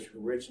buildings, which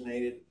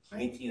originated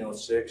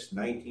 1906,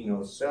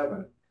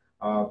 1907,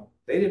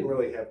 they didn't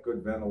really have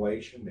good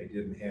ventilation. They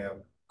didn't have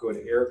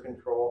good air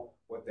control.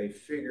 What they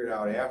figured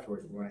out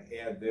afterwards, we're going to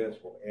add this,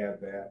 we'll add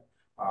that.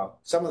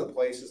 Some of the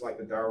places, like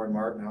the Darwin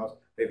Martin House,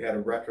 they've had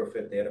a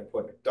retrofit. They had to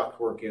put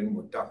ductwork in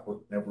where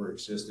ductwork never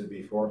existed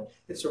before.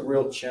 It's a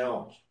real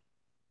challenge.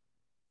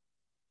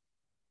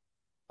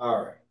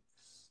 All right,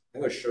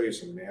 I'm going to show you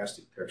some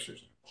nasty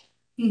pictures.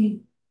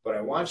 But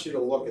I want you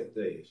to look at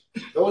these.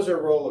 Those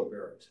are roller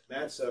bearings.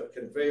 That's a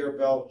conveyor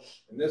belt.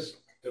 And this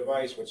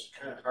device, which is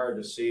kind of hard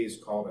to see, is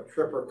called a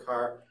tripper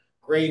car.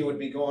 grain would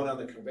be going on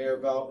the conveyor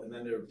belt, and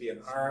then there would be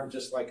an arm,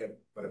 just like a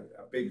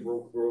big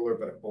ruler,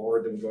 but a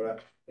board that would go down,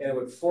 and it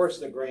would force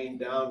the grain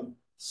down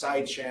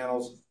side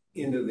channels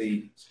into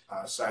the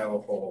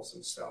silo holes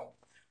themselves.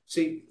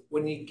 See,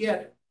 when you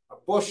get a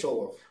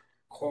bushel of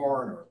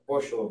corn or a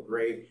bushel of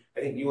grain,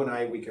 I think you and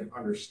I, we can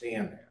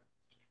understand that.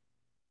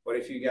 But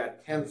if you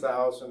got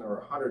 10,000 or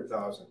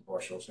 100,000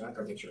 bushels, you're not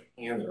going to get your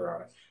hands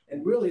around it.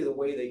 And really the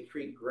way they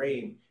treat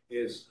grain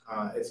is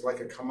it's like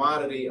a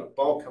commodity, a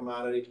bulk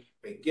commodity.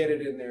 They get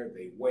it in there,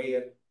 they weigh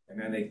it, and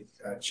then they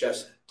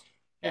test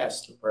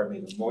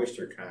the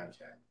moisture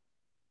content.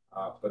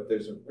 But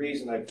there's a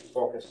reason I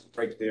focus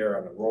right there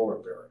on the roller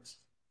bearings.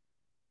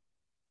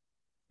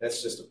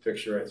 That's just a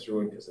picture I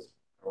threw in because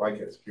I like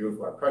it, it's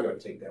beautiful. I'm probably going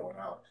to take that one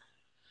out.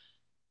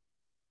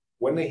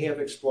 When they have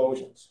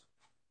explosions,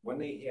 when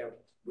they have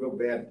real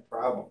bad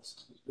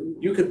problems,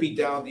 you could be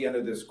down the end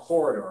of this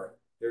corridor.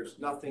 There's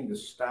nothing to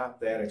stop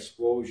that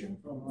explosion.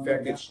 In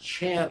fact, it's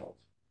channeled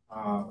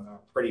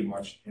pretty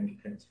much and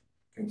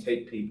can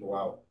take people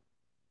out.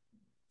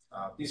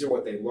 These are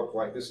what they look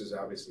like. This is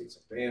obviously, it's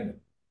abandoned.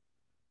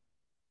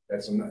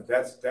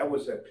 That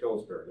was at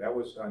Pillsbury. That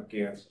was on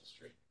Ganson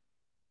Street.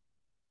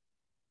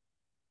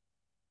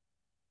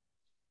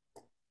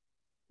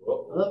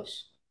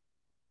 Oops.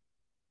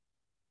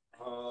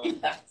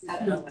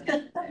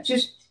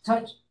 Just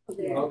touch.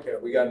 Okay,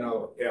 we got another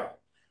one. Yeah.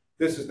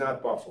 This is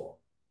not Buffalo,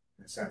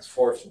 in a sense,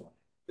 fortunately.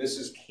 This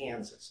is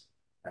Kansas.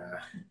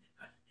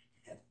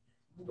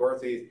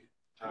 Dorothy,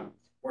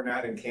 we're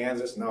not in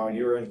Kansas. No,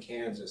 you're in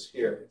Kansas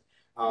here.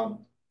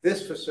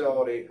 This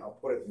facility, I'll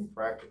put it in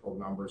practical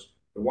numbers.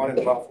 The one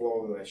in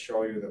Buffalo that I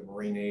show you, the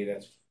Marine A,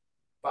 that's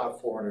about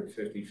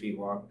 450 feet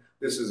long.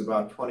 This is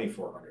about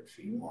 2,400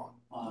 feet long.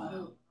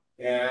 Wow.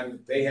 And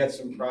they had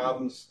some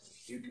problems.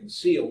 You can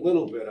see a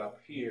little bit up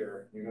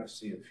here. You're going to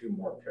see a few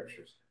more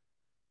pictures.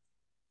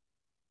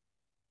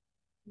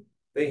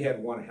 They had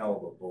one hell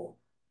of a boom.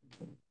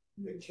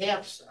 The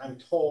caps, I'm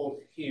told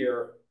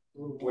here,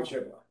 which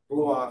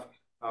blew off,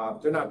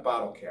 they're not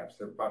bottle caps.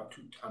 They're about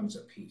 2 tons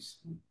a piece.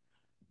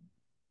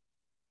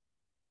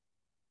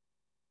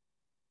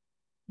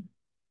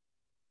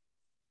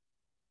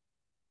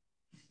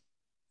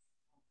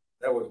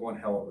 That was one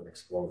hell of an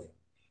explosion.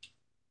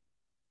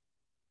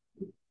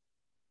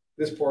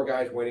 This poor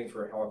guy's waiting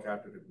for a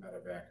helicopter to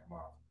medevac him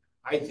up.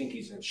 I think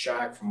he's in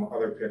shock from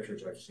other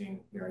pictures I've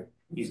seen. You know,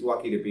 he's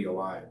lucky to be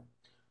alive.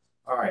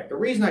 All right, the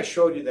reason I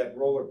showed you that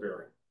roller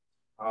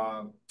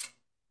bearing,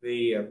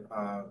 the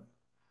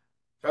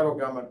federal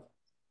government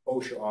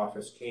OSHA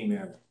office came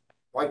in,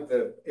 like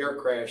the air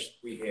crash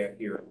we had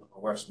here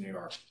in West New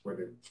York, where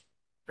the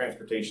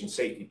Transportation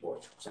Safety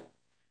Board was.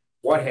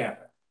 What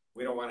happened?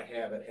 We don't want to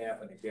have it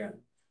happen again.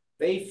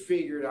 They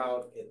figured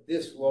out at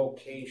this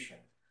location,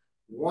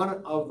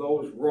 one of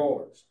those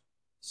rollers,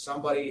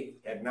 somebody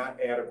had not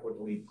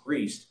adequately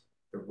greased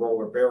the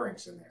roller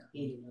bearings in there.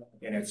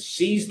 And it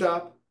seized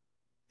up,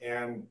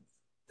 and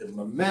the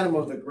momentum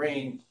of the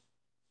grain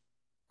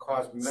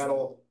caused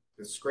metal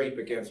to scrape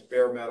against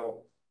bare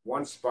metal.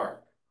 One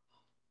spark.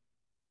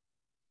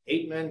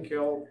 8 men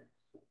killed,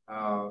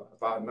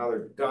 about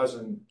another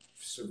dozen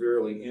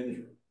severely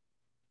injured.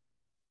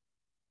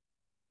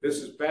 This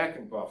is back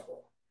in Buffalo.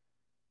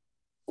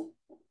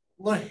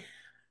 Let me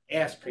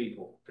ask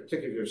people,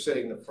 particularly if you're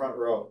sitting in the front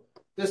row,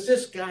 does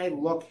this guy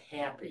look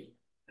happy?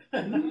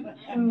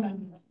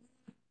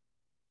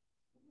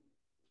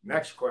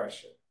 Next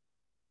question.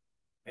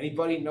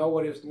 Anybody know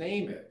what his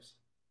name is?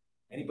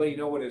 Anybody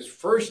know what his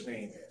first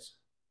name is?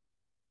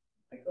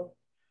 Michael.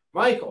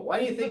 Michael. Why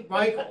do you think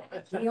Michael?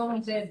 He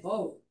owns that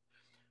boat.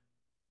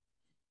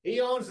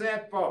 He owns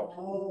that boat.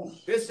 Oh.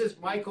 This is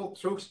Michael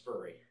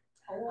Tewksbury.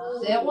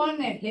 Is that one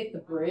that hit the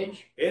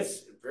bridge?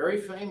 It's a very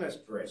famous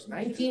bridge.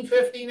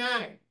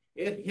 1959.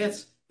 It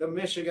hits the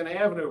Michigan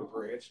Avenue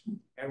Bridge.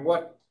 And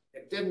what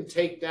it didn't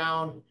take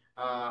down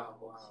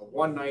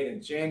one night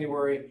in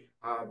January,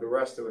 the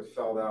rest of it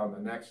fell down the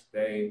next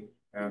day.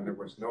 And there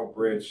was no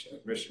bridge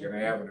at Michigan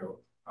Avenue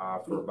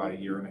for about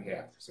 1.5 years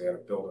because they had to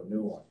build a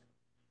new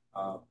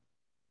one.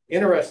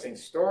 Interesting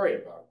story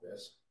about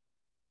this.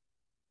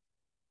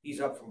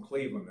 He's up from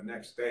Cleveland the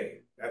next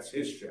day. That's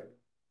his ship.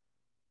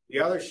 The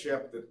other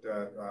ship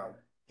that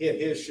hit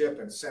his ship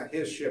and sent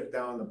his ship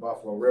down the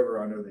Buffalo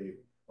River under the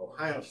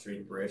Ohio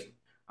Street Bridge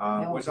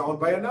was owned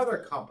by another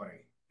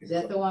company. Is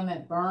that the one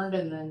that burned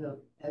and then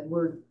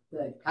where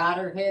the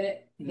cotter hit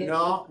it?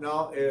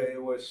 No,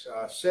 it was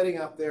sitting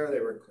up there. They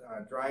were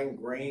drying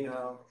grain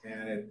out,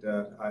 and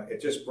it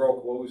just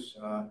broke loose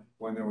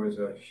when there was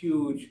a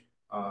huge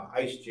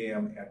ice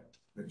jam at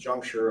the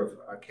juncture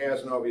of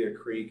Cazenovia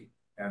Creek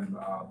and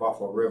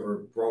Buffalo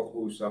River, broke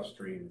loose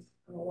upstream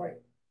and the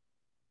like.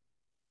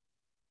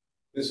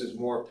 This is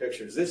more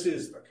pictures. This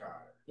is the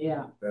cotter.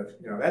 Yeah.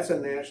 That's a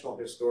National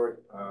Historic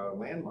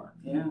Landmark.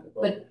 Yeah.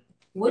 But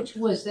which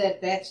was that?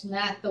 That's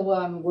not the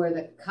one where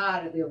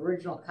the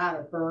original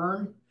cotter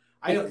burned?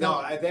 I don't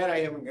know. That I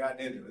haven't gotten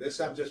into. This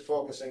I'm just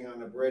focusing on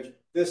the bridge.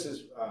 This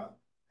is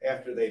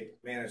after they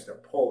managed to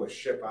pull the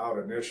ship out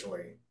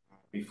initially.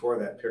 Before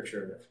that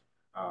picture,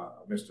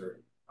 Mr.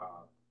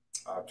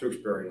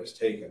 Tewksbury was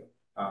taken.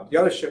 The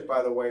other ship,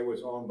 by the way,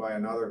 was owned by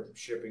another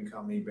shipping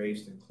company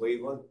based in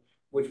Cleveland,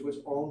 which was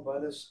owned by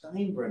the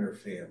Steinbrenner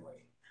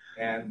family.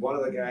 And one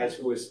of the guys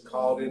who was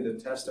called in to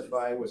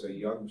testify was a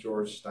young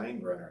George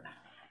Steinbrenner.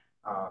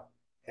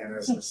 And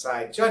as an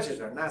aside,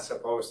 judges are not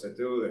supposed to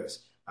do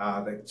this.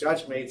 The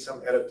judge made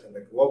some edit,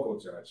 the local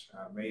judge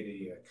made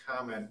a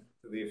comment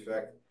to the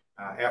effect,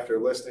 after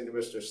listening to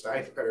Mr.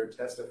 Steinbrenner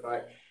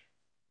testify,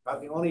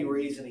 about the only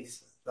reason he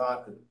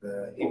thought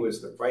that he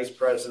was the vice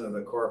president of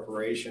the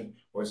corporation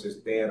was his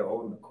dad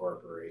owned the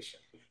corporation.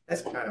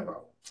 That's kind of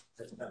a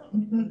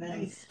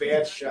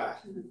bad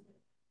shot.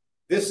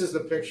 This is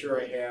the picture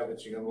I have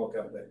that you can look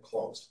up that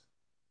close.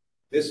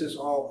 This is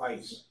all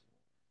ice.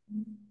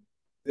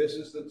 This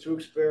is the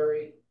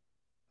Tewksbury.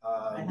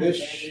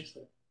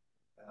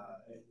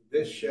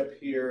 This ship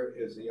here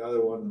is the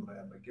other one,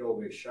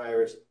 McGilvray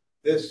Shires.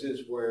 This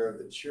is where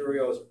the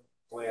Cheerios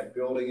plant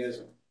building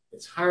is.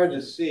 It's hard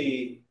to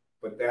see,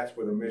 but that's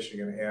where the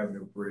Michigan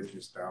Avenue Bridge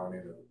is down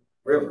into the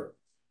river.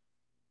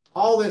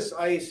 All this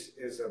ice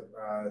is a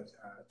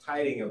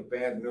tiding of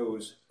bad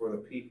news for the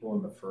people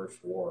in the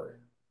First Ward.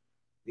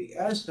 The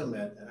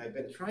estimate, and I've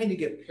been trying to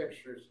get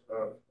pictures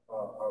of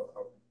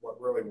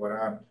what really went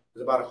on,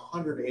 was about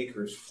 100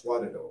 acres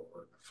flooded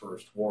over in the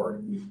First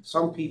Ward.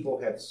 Some people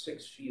had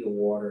 6 feet of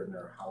water in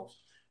their house.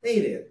 They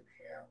didn't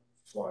have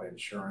flood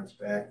insurance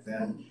back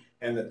then.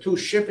 And the 2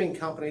 shipping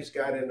companies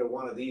got into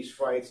one of these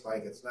fights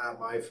like it's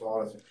not my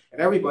fault. And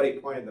everybody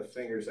pointed the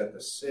fingers at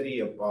the city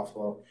of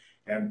Buffalo.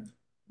 And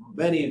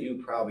many of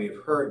you probably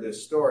have heard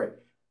this story.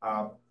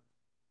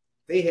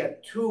 They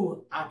had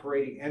 2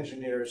 operating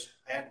engineers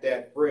at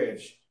that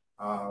bridge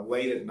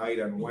late at night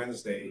on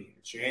Wednesday,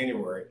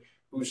 January,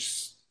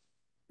 whose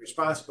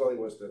responsibility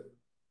was to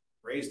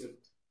raise the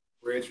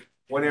bridge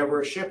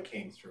whenever a ship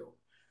came through.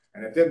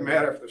 And it didn't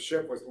matter if the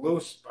ship was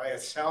loose by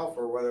itself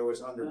or whether it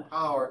was under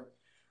power,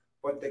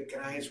 but the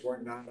guys were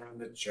not on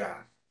the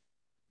job.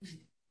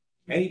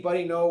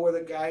 Anybody know where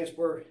the guys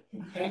were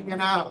hanging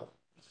out?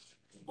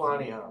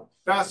 Swanee House.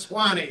 The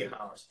Swanee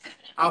House,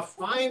 a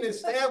fine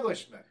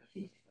establishment.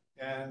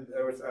 And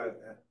there was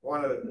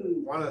one of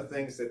the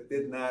things that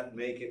did not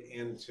make it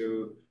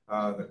into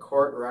the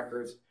court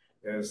records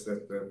is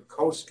that the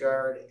Coast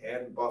Guard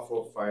and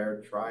Buffalo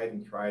Fire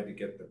tried to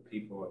get the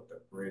people at the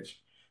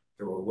bridge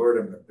to alert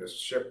them that this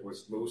ship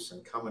was loose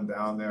and coming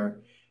down there,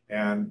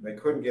 and they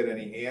couldn't get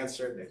any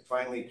answer. They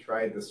finally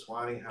tried the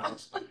Swanee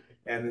House,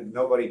 and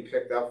nobody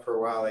picked up for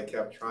a while. They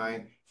kept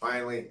trying.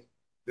 Finally,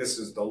 this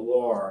is the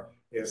lore,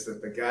 is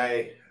that the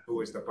guy who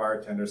was the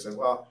bartender said,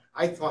 well,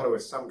 I thought it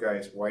was some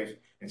guy's wife,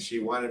 and she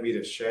wanted me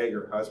to shag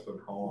her husband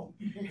home.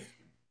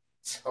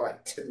 So I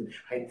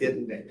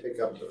didn't pick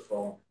up the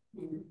phone.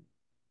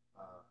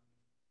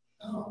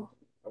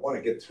 I want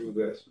to get through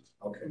this.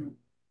 Okay.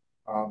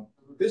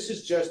 This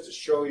is just to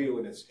show you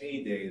in its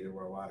heyday, there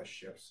were a lot of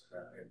ships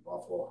in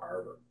Buffalo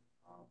Harbor.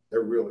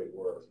 There really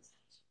were.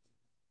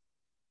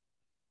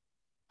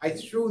 I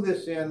threw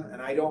this in,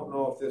 and I don't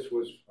know if this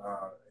was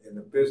in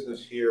the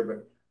business here,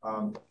 but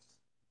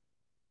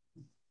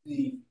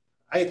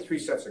I had 3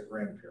 sets of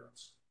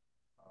grandparents.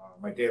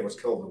 My dad was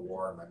killed in the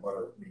war, and my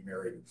mother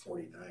remarried in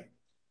 '49.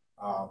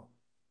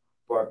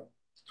 But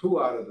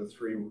 2 out of the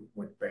 3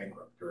 went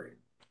bankrupt during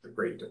the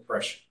Great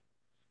Depression.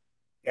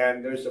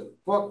 And there's a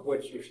book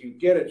which, if you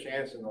get a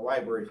chance, and the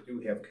libraries do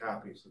have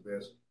copies of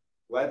this,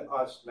 Let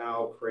Us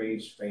Now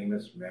Praise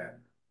Famous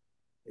Men.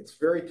 It's a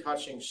very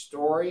touching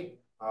story.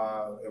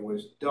 It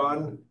was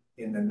done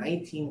in the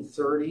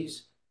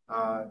 1930s.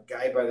 A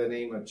guy by the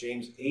name of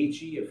James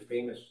Agee, a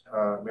famous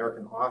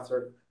American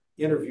author,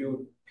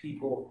 interviewed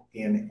people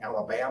in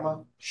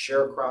Alabama,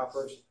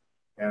 sharecroppers,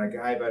 and a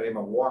guy by the name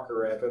of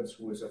Walker Evans,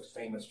 who was a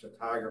famous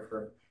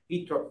photographer.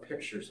 He took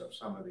pictures of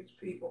some of these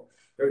people.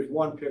 There's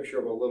one picture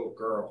of a little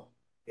girl.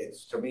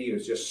 To me, it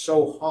was just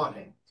so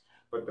haunting.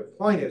 But the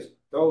point is,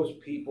 those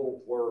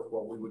people were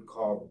what we would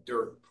call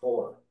dirt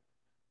poor.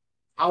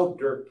 How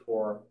dirt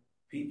poor?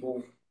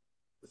 People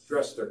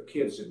dressed their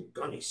kids in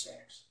gunny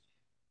sacks.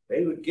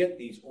 They would get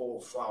these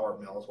old flour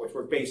mills, which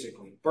were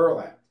basically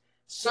burlap.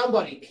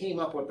 Somebody came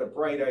up with the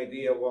bright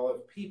idea, well,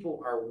 if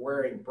people are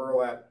wearing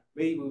burlap,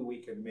 maybe we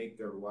can make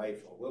their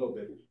life a little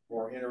bit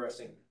more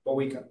interesting, but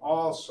we can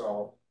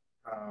also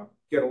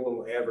get a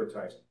little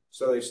advertising.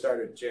 So they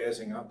started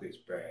jazzing up these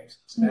bags.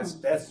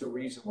 That's the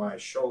reason why I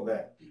show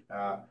that.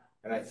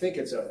 And I think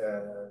it's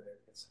a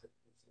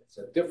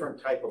different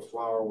type of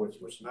flour, which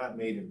was not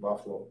made in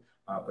Buffalo,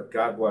 but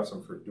God bless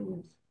them for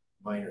doing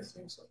minor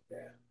things like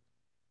that.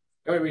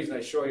 The only reason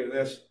I show you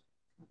this,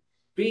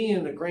 being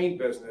in the grain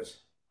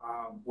business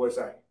was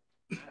I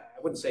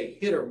wouldn't say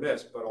hit or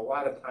miss, but a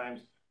lot of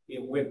times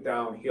it went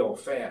downhill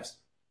fast.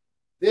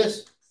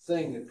 This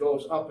thing that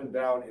goes up and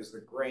down is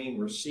the grain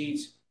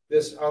receipts.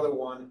 This other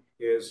one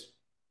is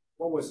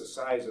what was the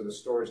size of the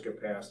storage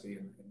capacity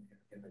in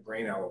the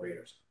grain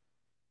elevators.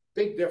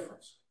 Big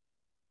difference.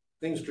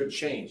 Things could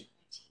change.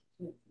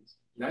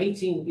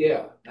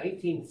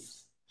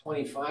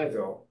 1925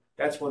 though,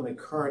 That's when the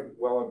current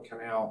Welland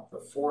Canal, the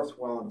fourth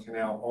Welland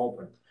Canal,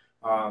 opened.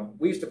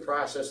 We used to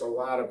process a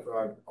lot of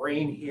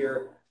grain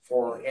here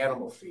for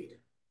animal feed.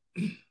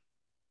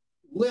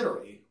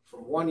 Literally,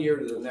 from one year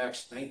to the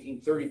next,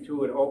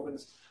 1932 it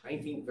opens,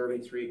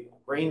 1933,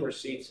 grain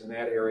receipts in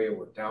that area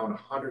were down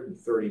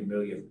 130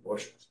 million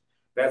bushels.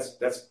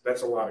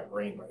 That's a lot of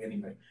grain by any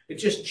measure. It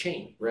just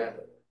changed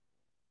rapidly.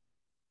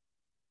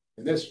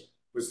 And this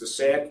was the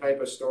sad type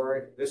of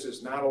story. This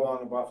is not along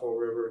the Buffalo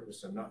River.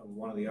 This is not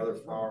one of the other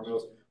flour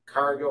mills.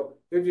 Cargill,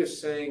 they're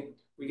just saying,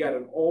 we got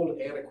an old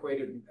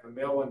antiquated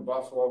mill in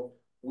Buffalo.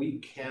 We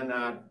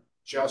cannot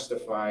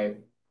justify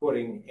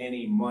putting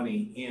any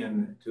money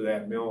into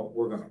that mill.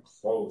 We're going to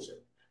close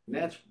it. And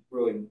that's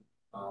really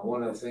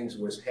one of the things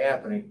that was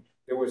happening.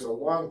 There was a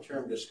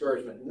long-term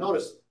discouragement.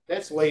 Notice,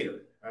 that's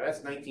later.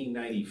 That's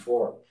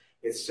 1994.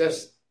 It's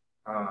just,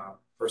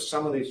 for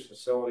some of these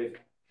facilities,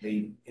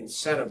 the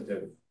incentive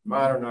to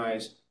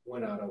modernize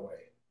went out of the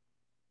way.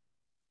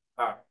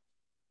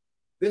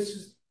 This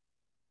is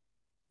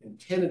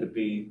intended to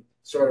be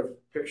sort of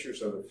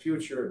pictures of the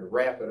future and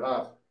wrap it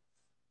up.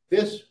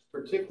 This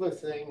particular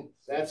thing,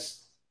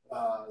 that's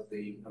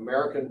the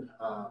American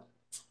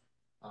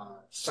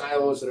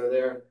silos that are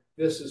there.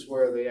 This is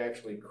where they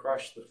actually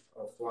crush the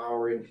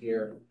flour in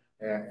here,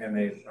 and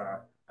they've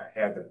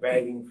had the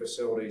bagging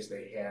facilities,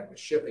 they had the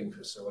shipping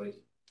facilities.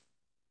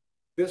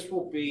 This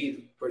will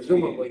be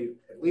presumably,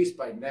 at least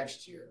by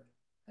next year,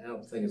 I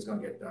don't think it's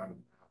going to get done,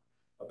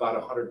 about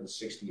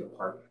 160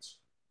 apartments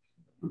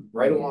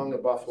right along the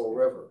Buffalo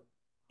River.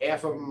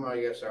 Half of them, I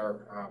guess,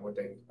 are what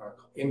they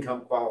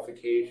income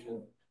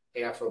qualification.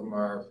 Half of them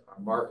are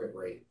market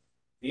rate.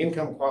 The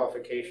income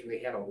qualification, they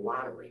had a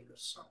lottery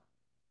this summer.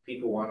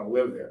 People want to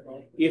live there.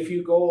 If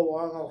you go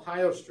along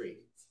Ohio Street,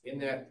 in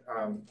that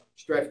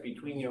stretch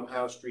between the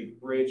Ohio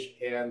Street Bridge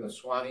and the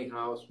Swanee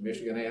House,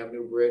 Michigan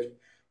Avenue Bridge,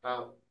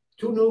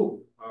 two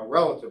new,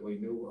 relatively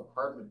new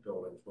apartment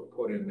buildings were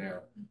put in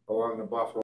there along the Buffalo